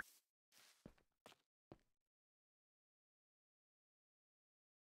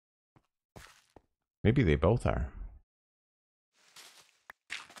 Maybe they both are.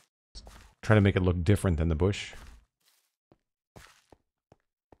 Try to make it look different than the bush.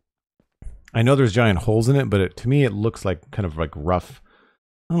 I know there's giant holes in it, but to me it looks like kind of like rough,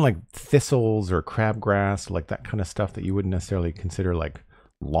 I don't know, like thistles or crabgrass, like that kind of stuff that you wouldn't necessarily consider like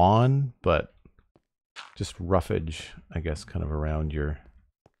lawn, but just roughage, I guess, kind of around your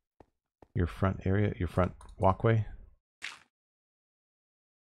front area, your front walkway.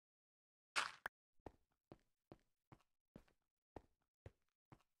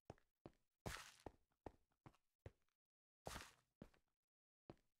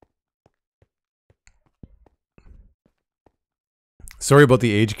 Sorry about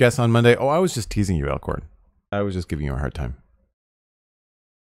the age guess on Monday. Oh, I was just teasing you, Elkhorn. I was just giving you a hard time.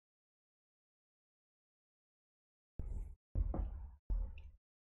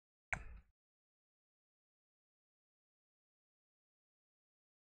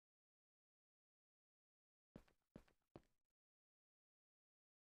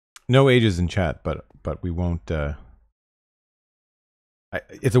 No ages in chat, but we won't.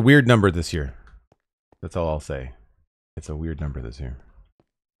 It's a weird number this year. That's all I'll say. It's a weird number this year.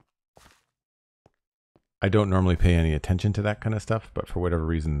 I don't normally pay any attention to that kind of stuff, but for whatever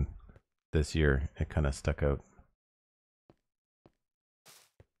reason, this year it kind of stuck out.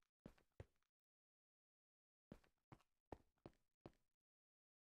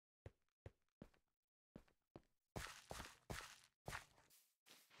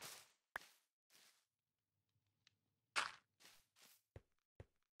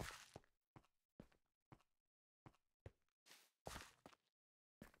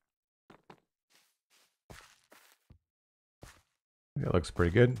 That looks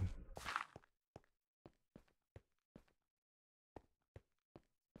pretty good.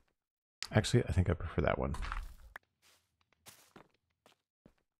 Actually, I think I prefer that one.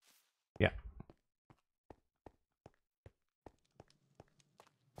 Yeah.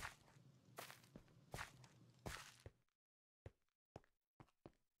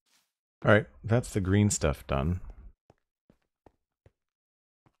 All right, that's the green stuff done.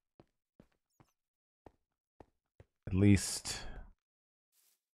 At least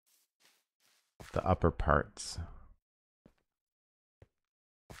the upper parts.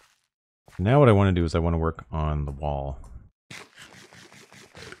 Now what I want to do is I want to work on the wall.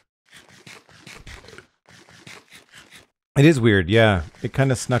 It is weird, yeah. It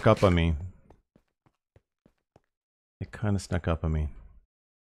kind of snuck up on me. It kind of snuck up on me.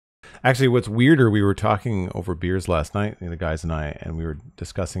 Actually, what's weirder, we were talking over beers last night, the guys and I, and we were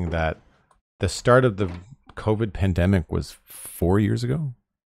discussing that the start of the COVID pandemic was 4 years ago.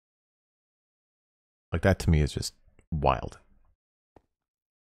 Like, that to me is just wild.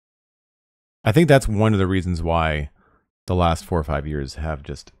 I think that's one of the reasons why the last 4 or 5 years have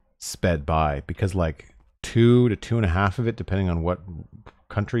just sped by, because like 2 to 2.5 of it, depending on what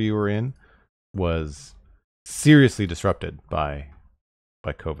country you were in, was seriously disrupted by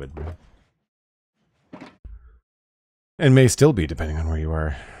COVID. And may still be, depending on where you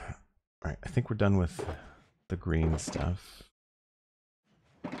are. All right, I think we're done with the green stuff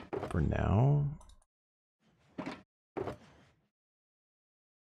for now.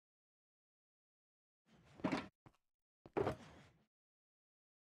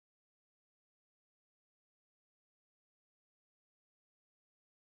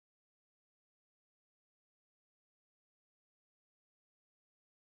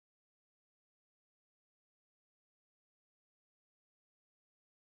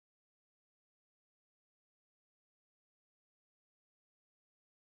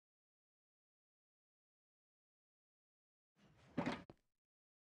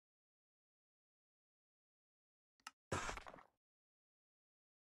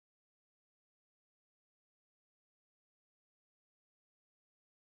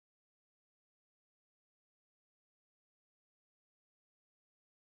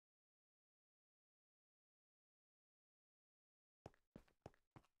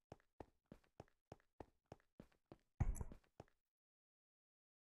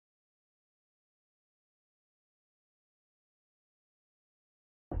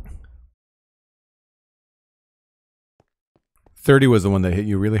 $30 was the one that hit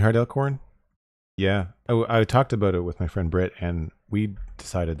you really hard, Elkhorn? Yeah. I talked about it with my friend Britt, and we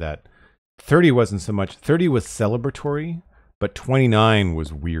decided that 30 wasn't so much. 30 was celebratory, but 29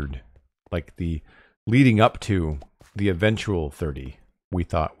 was weird. Like the leading up to the eventual 30, we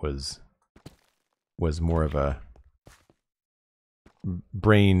thought was more of a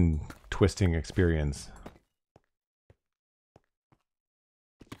brain twisting experience.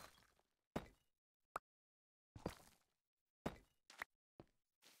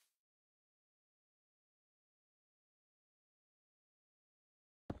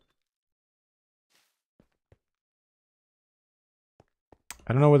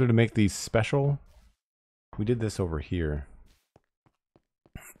 I don't know whether to make these special. We did this over here.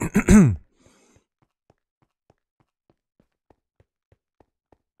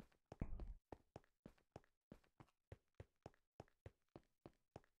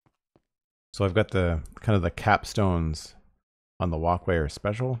 So I've got the kind of the capstones on the walkway are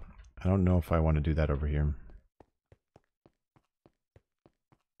special. I don't know if I want to do that over here.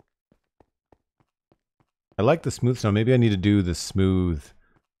 I like the smooth stone. Maybe I need to do the smooth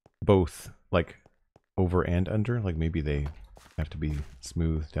both like over and under. Like maybe they have to be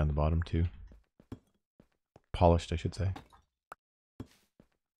smooth down the bottom too. Polished, I should say.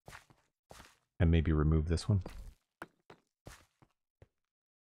 And maybe remove this one.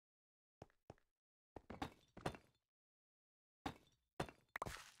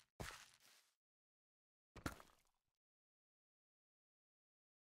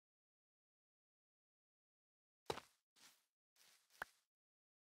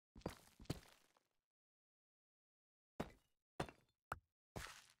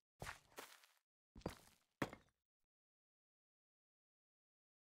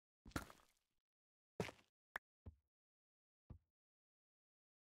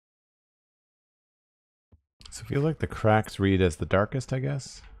 So I feel like the cracks read as the darkest, I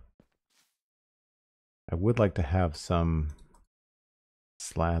guess. I would like to have some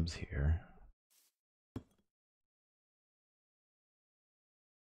slabs here.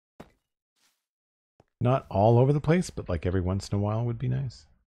 Not all over the place, but like every once in a while would be nice.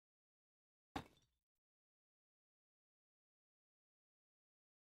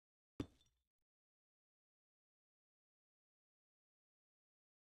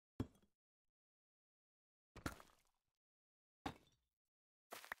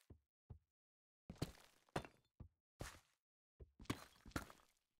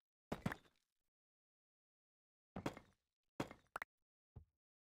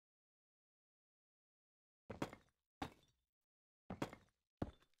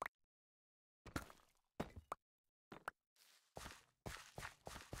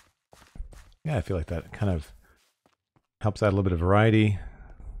 Yeah, I feel like that kind of helps add a little bit of variety.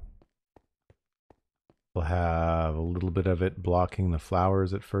 We'll have a little bit of it blocking the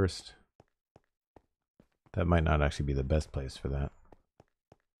flowers at first. That might not actually be the best place for that.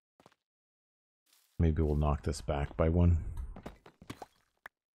 Maybe we'll knock this back by one.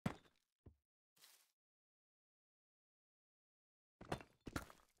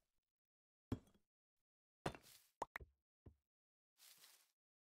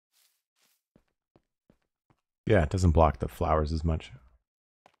 Yeah, it doesn't block the flowers as much.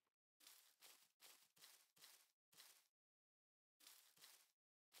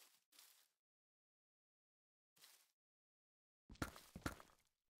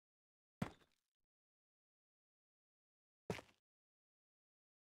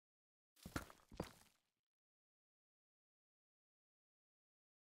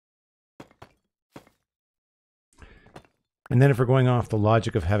 And then if we're going off the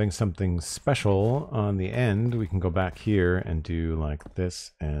logic of having something special on the end, we can go back here and do like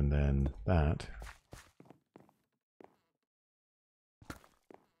this and then that.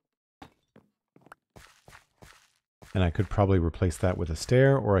 And I could probably replace that with a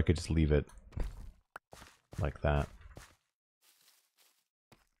stair, or I could just leave it like that.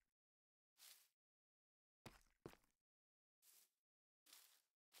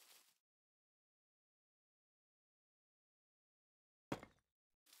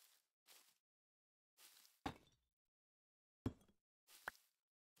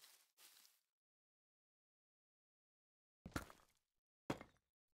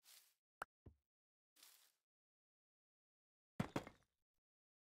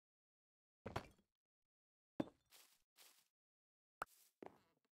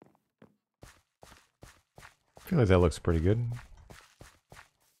 I feel like that looks pretty good.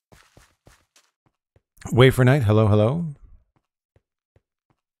 Wafer Night, hello, hello.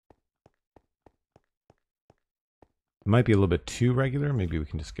 It might be a little bit too regular. Maybe we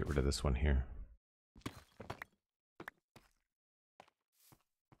can just get rid of this one here.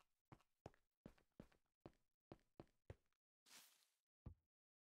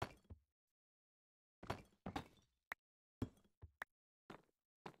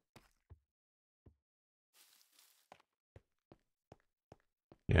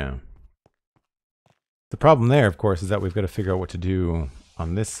 Yeah. The problem there, of course, is that we've got to figure out what to do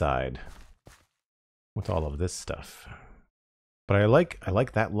on this side with all of this stuff. But I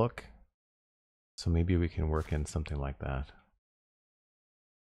like that look. So maybe we can work in something like that.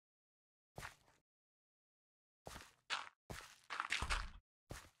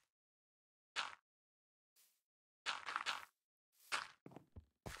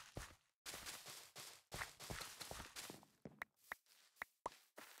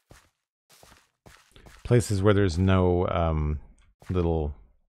 Places where there's no little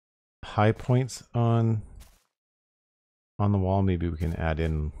high points on the wall, maybe we can add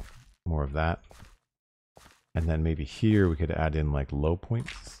in more of that. And then maybe here we could add in like low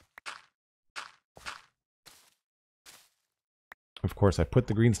points. Of course, I put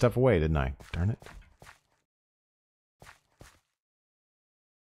the green stuff away, didn't I? Darn it.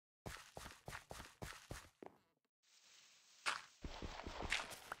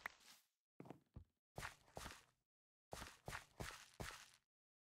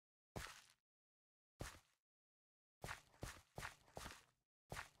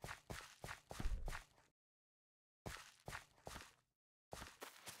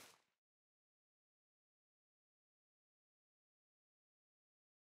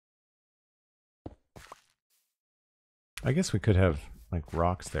 I guess we could have like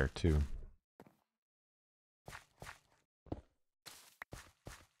rocks there too.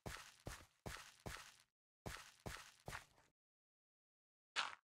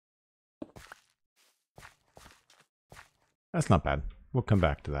 That's not bad. We'll come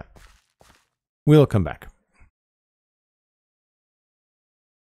back to that. We'll come back.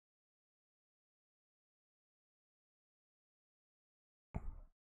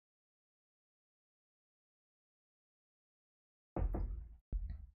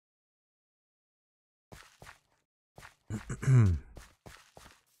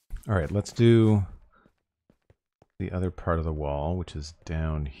 All right, let's do the other part of the wall, which is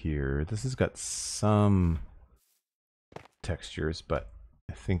down here. This has got some textures, but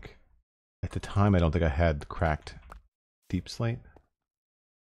I think at the time I don't think I had cracked deep slate.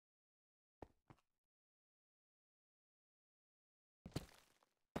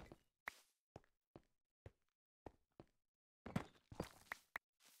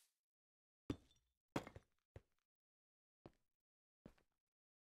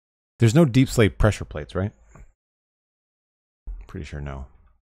 There's no deep slate pressure plates, right? Pretty sure no.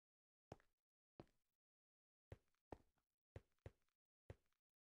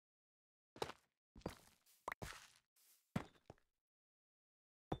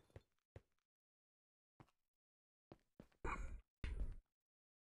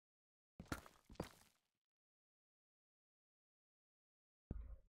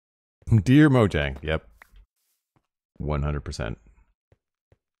 Dear Mojang. Yep. 100%.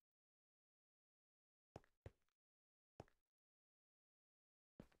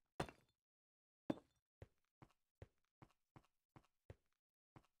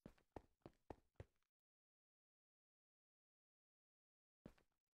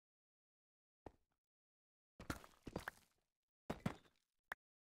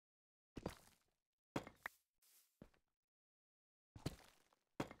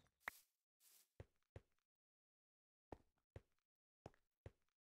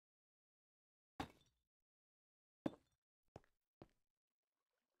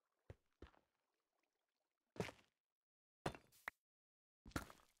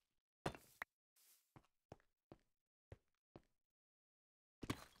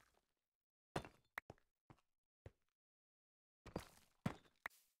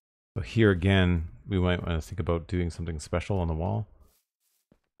 So here again, we might want to think about doing something special on the wall.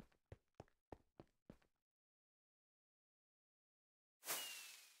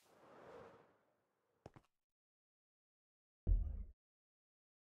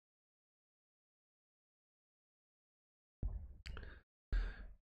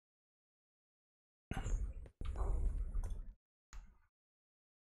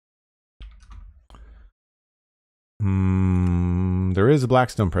 There is a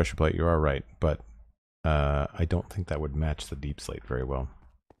Blackstone pressure plate, you are right, but I don't think that would match the deep slate very well.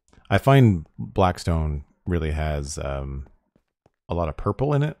 I find Blackstone really has a lot of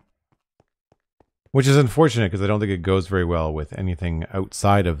purple in it, which is unfortunate because I don't think it goes very well with anything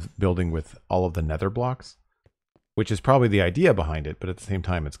outside of building with all of the nether blocks, which is probably the idea behind it, but at the same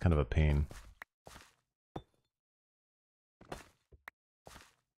time it's kind of a pain.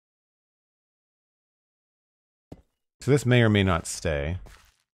 So this may or may not stay.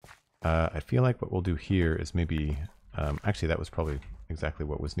 I feel like what we'll do here is maybe... actually, that was probably exactly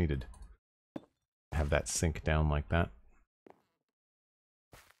what was needed. Have that sink down like that.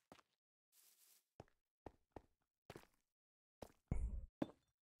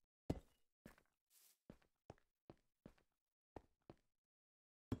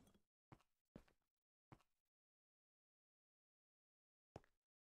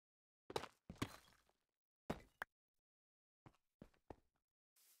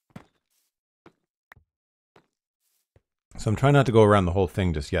 So I'm trying not to go around the whole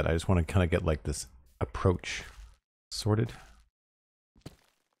thing just yet. I just want to kind of get like this approach sorted.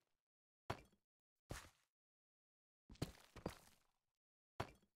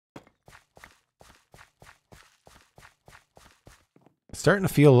 It's starting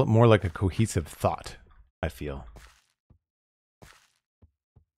to feel more like a cohesive thought, I feel.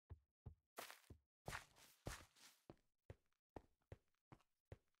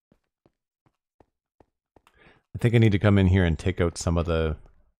 I think I need to come in here and take out some of the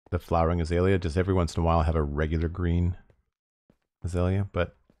flowering azalea. Just every once in a while have a regular green azalea,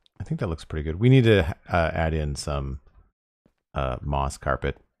 but I think that looks pretty good. We need to add in some moss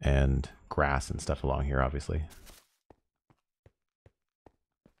carpet and grass and stuff along here, obviously.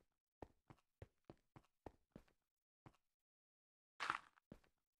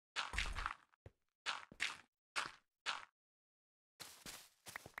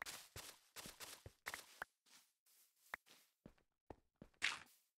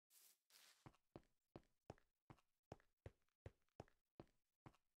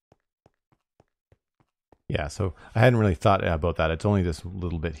 Yeah, so I hadn't really thought about that. It's only this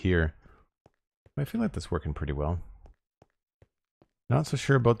little bit here. I feel like that's working pretty well. Not so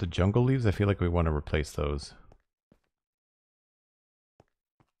sure about the jungle leaves. I feel like we want to replace those.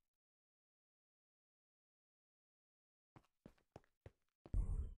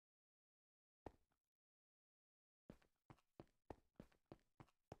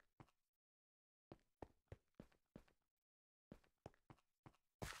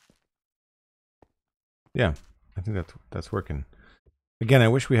 Yeah, I think that's working. Again, I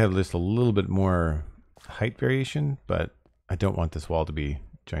wish we had just a little bit more height variation, but I don't want this wall to be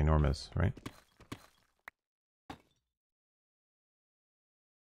ginormous, right?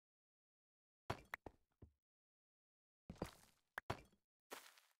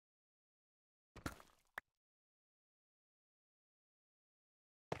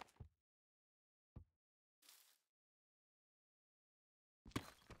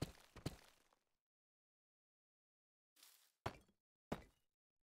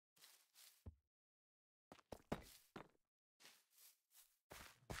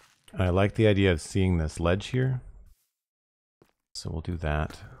 I like the idea of seeing this ledge here. So we'll do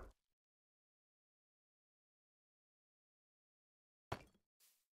that.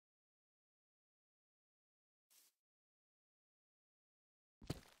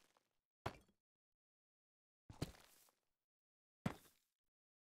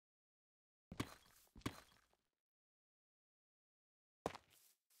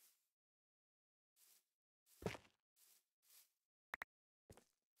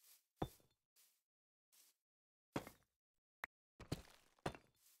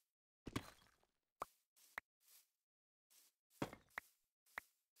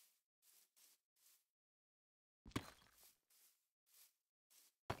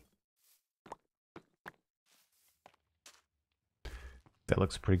 that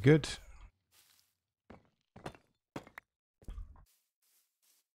looks pretty good.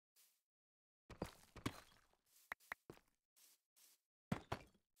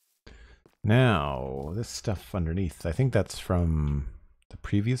 Now, this stuff underneath, I think that's from the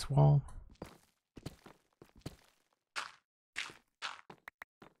previous wall.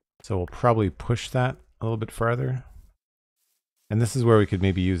 So we'll probably push that a little bit farther. And this is where we could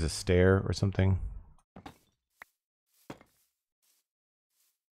maybe use a stair or something.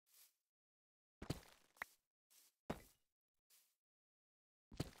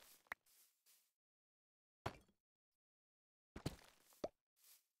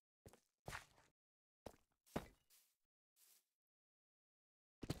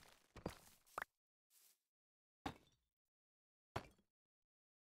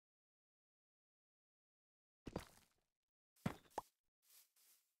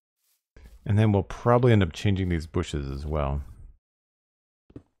 And then we'll probably end up changing these bushes as well.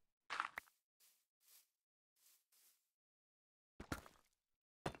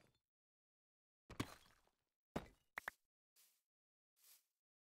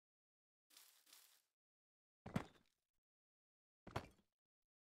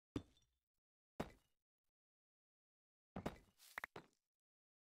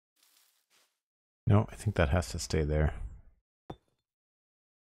 No, I think that has to stay there.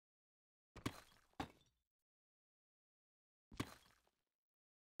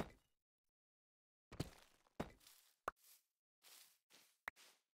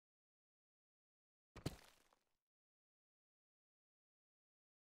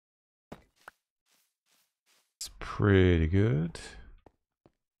 It's pretty good.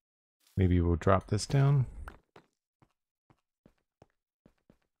 Maybe we'll drop this down.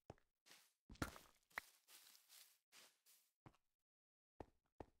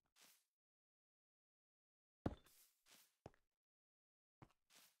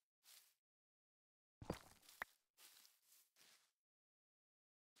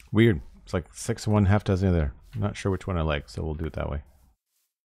 Weird. It's like 6 of one, half dozen the other. I'm not sure which one I like, so we'll do it that way.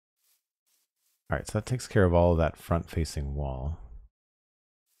 Alright, so that takes care of all of that front-facing wall.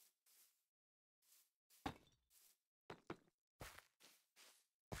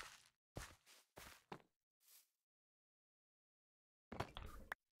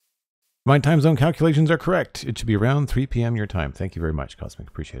 My time zone calculations are correct. It should be around 3 p.m. your time. Thank you very much, Cosmic.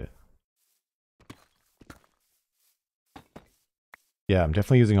 Appreciate it. Yeah, I'm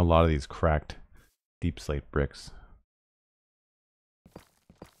definitely using a lot of these cracked deep slate bricks.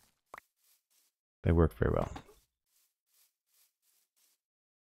 They work very well.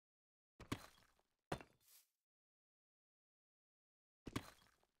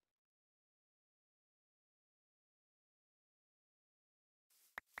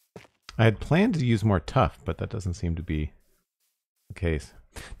 I had planned to use more tuff, but that doesn't seem to be the case.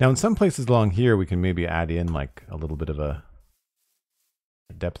 Now, in some places along here, we can maybe add in like a little bit of a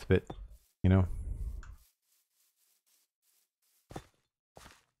depth bit, you know?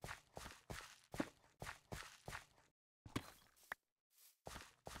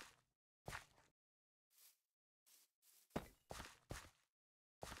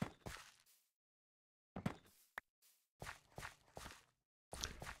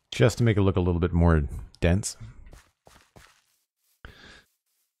 Just to make it look a little bit more dense.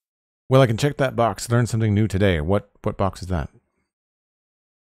 Well, I can check that box. Learn something new today. What box is that?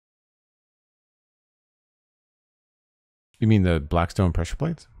 You mean the Blackstone pressure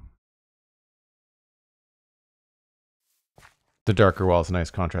plates? The darker wall is a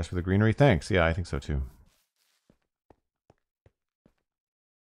nice contrast with the greenery. Thanks. Yeah, I think so too.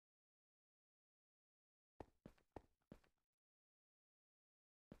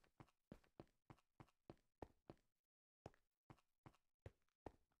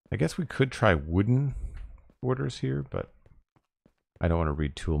 I guess we could try wooden borders here, but I don't want to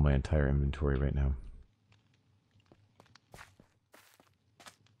retool my entire inventory right now.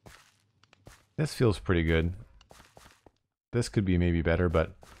 This feels pretty good. This could be maybe better,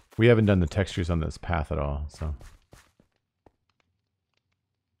 but we haven't done the textures on this path at all, so.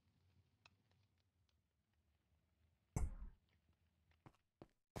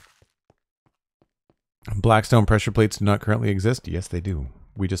 Blackstone pressure plates do not currently exist. Yes, they do.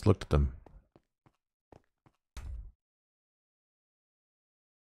 We just looked at them.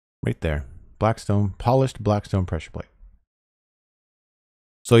 Right there. Blackstone, polished Blackstone pressure plate.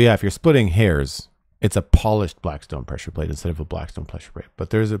 So yeah, if you're splitting hairs, it's a polished Blackstone pressure plate instead of a Blackstone pressure plate.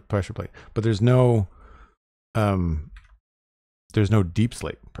 But there's a pressure plate. But there's no deep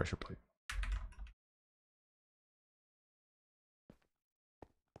slate pressure plate.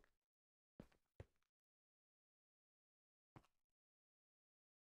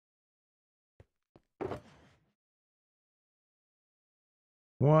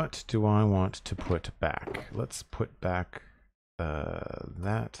 What do I want to put back? Let's put back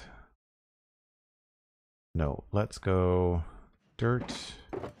that. No, let's go dirt.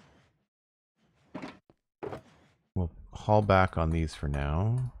 We'll haul back on these for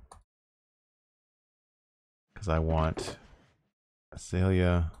now. Because I want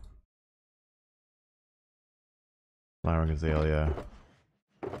azalea, flowering azalea,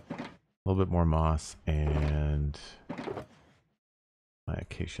 a little bit more moss, and my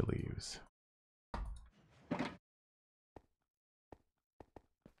acacia leaves.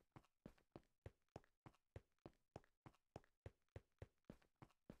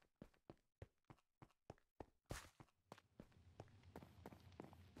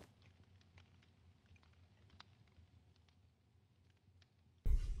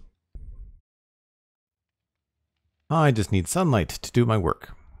 I just need sunlight to do my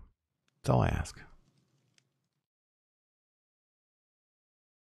work. That's all I ask.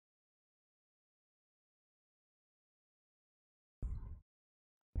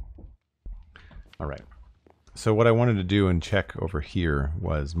 All right. So what I wanted to do and check over here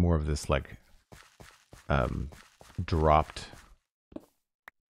was more of this like dropped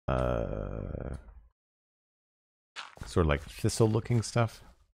sort of like thistle looking stuff.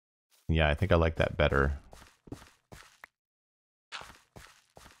 Yeah, I think I like that better.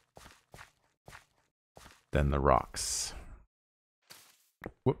 Than the rocks.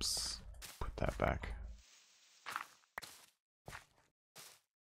 Whoops. Put that back.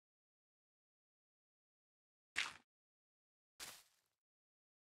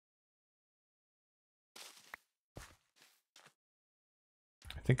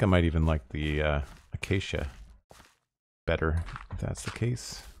 I think I might even like the acacia better, if that's the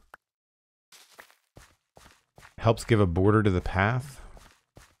case. Helps give a border to the path.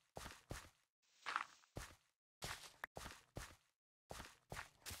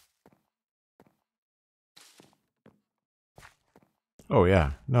 Oh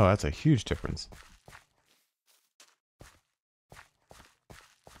yeah, no, that's a huge difference.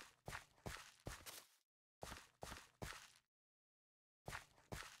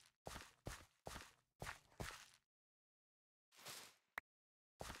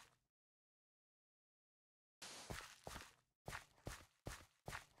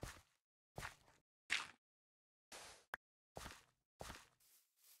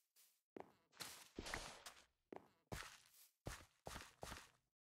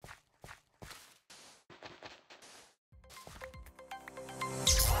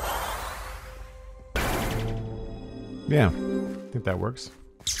 Yeah, I think that works.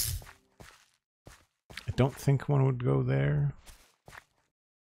 I don't think one would go there.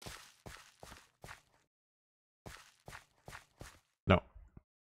 No.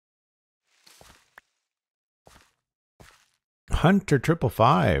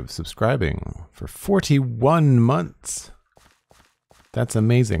 Hunter555 subscribing for 41 months. That's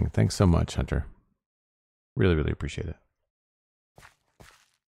amazing. Thanks so much, Hunter. Really, really appreciate it.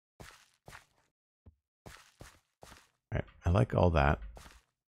 All right, I like all that.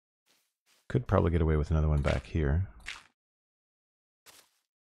 Could probably get away with another one back here.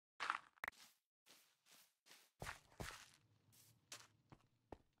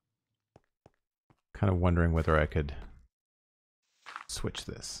 Kind of wondering whether I could switch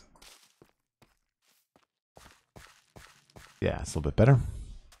this. Yeah, it's a little bit better.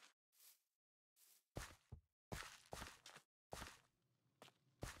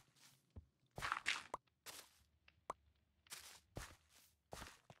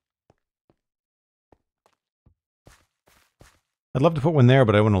 I'd love to put one there,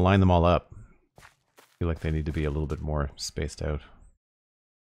 but I want to line them all up. I feel like they need to be a little bit more spaced out.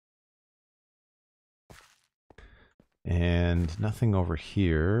 And nothing over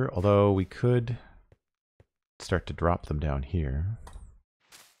here, although we could start to drop them down here.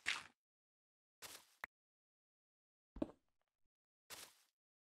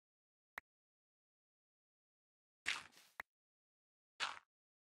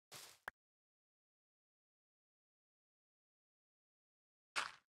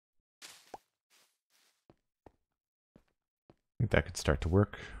 I think that could start to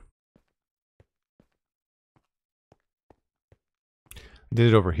work. Did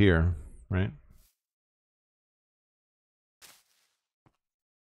it over here, right?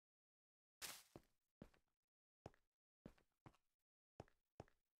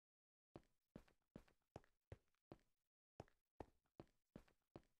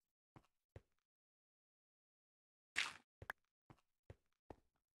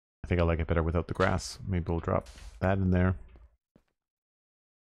 I think I like it better without the grass. Maybe we'll drop that in there.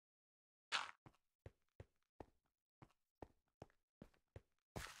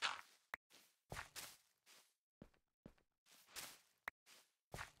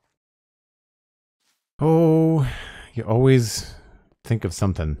 Oh, you always think of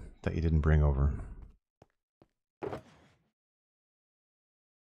something that you didn't bring over.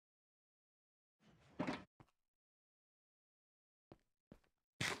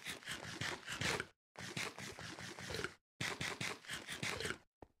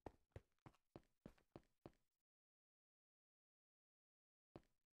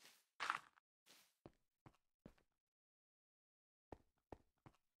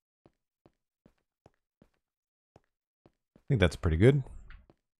 I think that's pretty good.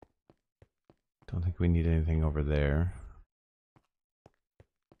 Don't think we need anything over there.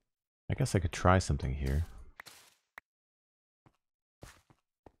 I guess I could try something here.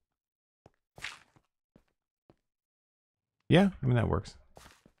 Yeah, I mean, that works.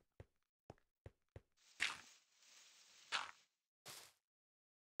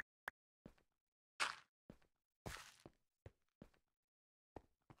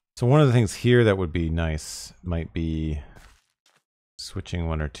 So one of the things here that would be nice might be switching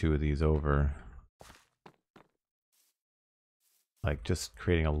one or two of these over. Like just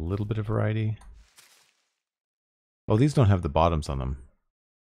creating a little bit of variety. Oh, these don't have the bottoms on them.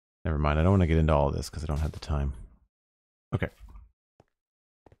 Never mind, I don't want to get into all of this because I don't have the time. Okay.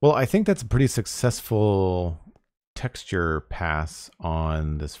 Well, I think that's a pretty successful texture pass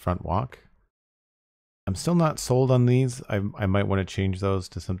on this front walk. I'm still not sold on these. I might want to change those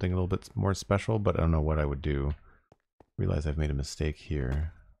to something a little bit more special, but I don't know what I would do. Realize I've made a mistake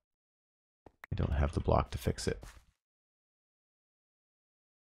here. I don't have the block to fix it.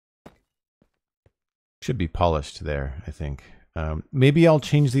 Should be polished there, I think. Maybe I'll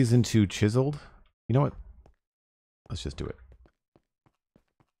change these into chiseled. You know what? Let's just do it.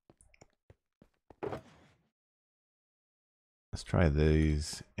 Let's try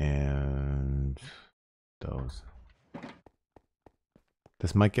these and those.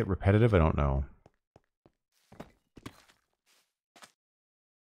 This might get repetitive, I don't know.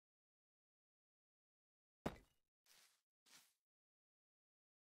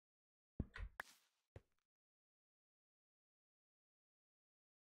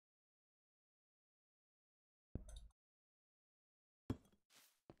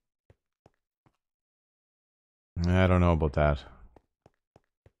 I don't know about that.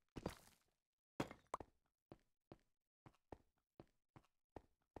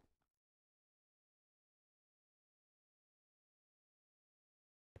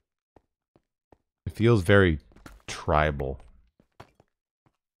 It feels very tribal.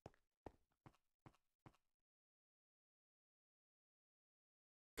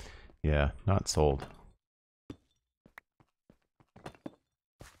 Yeah, not sold.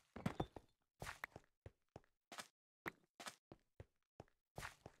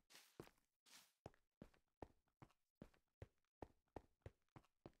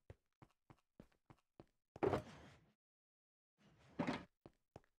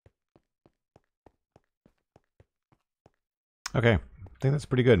 Okay, I think that's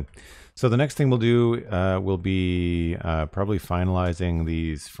pretty good. So the next thing we'll do will be probably finalizing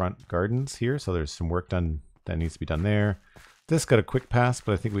these front gardens here. So there's some work done that needs to be done there. This got a quick pass,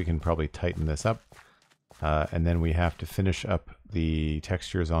 but I think we can probably tighten this up. And then we have to finish up the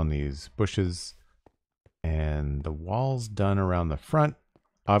textures on these bushes. And the wall's done around the front.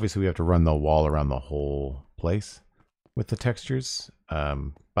 Obviously, we have to run the wall around the whole place with the textures.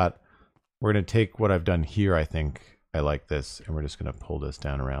 But we're going to take what I've done here, I think. I like this, and we're just going to pull this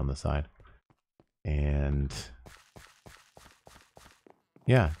down around the side. And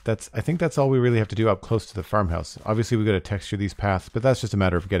yeah, I think that's all we really have to do up close to the farmhouse. Obviously, we've got to texture these paths, but that's just a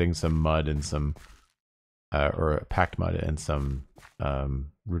matter of getting some mud and some, or packed mud and some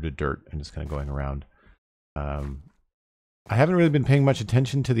rooted dirt and just kind of going around. I haven't really been paying much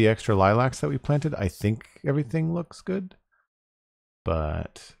attention to the extra lilacs that we planted. I think everything looks good,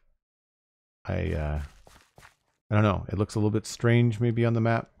 but I don't know. It looks a little bit strange maybe on the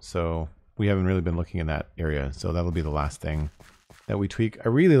map, so we haven't really been looking in that area. So that'll be the last thing that we tweak. I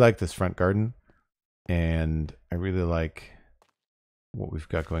really like this front garden, and I really like what we've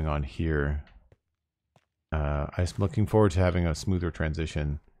got going on here. I'm looking forward to having a smoother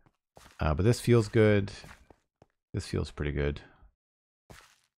transition, but this feels good. This feels pretty good. I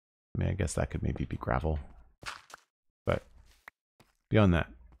mean, I guess that could maybe be gravel, but beyond that,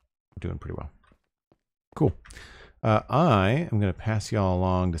 we're doing pretty well. Cool. I am going to pass y'all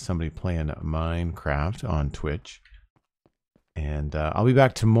along to somebody playing Minecraft on Twitch. And I'll be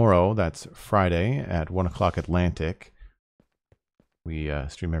back tomorrow. That's Friday at 1 o'clock Atlantic. We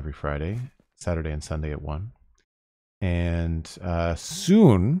stream every Friday, Saturday and Sunday at 1. And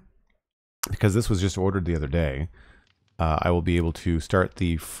soon, because this was just ordered the other day, I will be able to start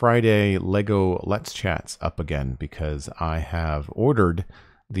the Friday Lego Let's Chats up again because I have ordered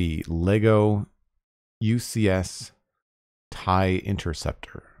the Lego UCS TIE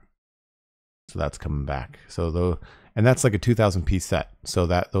Interceptor. So that's coming back. And that's like a 2,000 piece set. So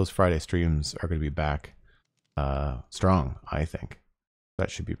those Friday streams are going to be back strong, I think.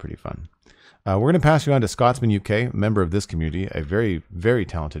 That should be pretty fun. We're going to pass you on to ScotsmanUK, member of this community, a very, very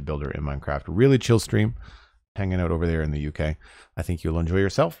talented builder in Minecraft. Really chill stream, hanging out over there in the UK. I think you'll enjoy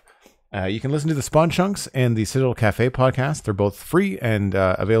yourself. You can listen to the Spawn Chunks and the Citadel Cafe podcast. They're both free and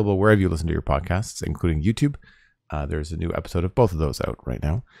available wherever you listen to your podcasts, including YouTube. There's a new episode of both of those out right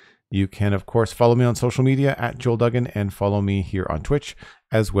now. You can, of course, follow me on social media at Joel Duggan and follow me here on Twitch,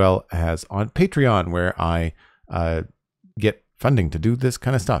 as well as on Patreon, where I get funding to do this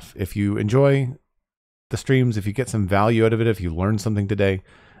kind of stuff. If you enjoy the streams, if you get some value out of it, if you learned something today,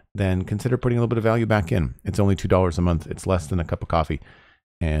 then consider putting a little bit of value back in. It's only $2 a month. It's less than a cup of coffee,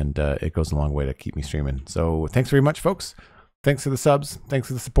 and it goes a long way to keep me streaming. So thanks very much, folks. Thanks for the subs. Thanks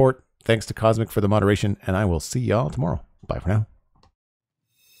for the support. Thanks to Cosmic for the moderation, and I will see y'all tomorrow. Bye for now.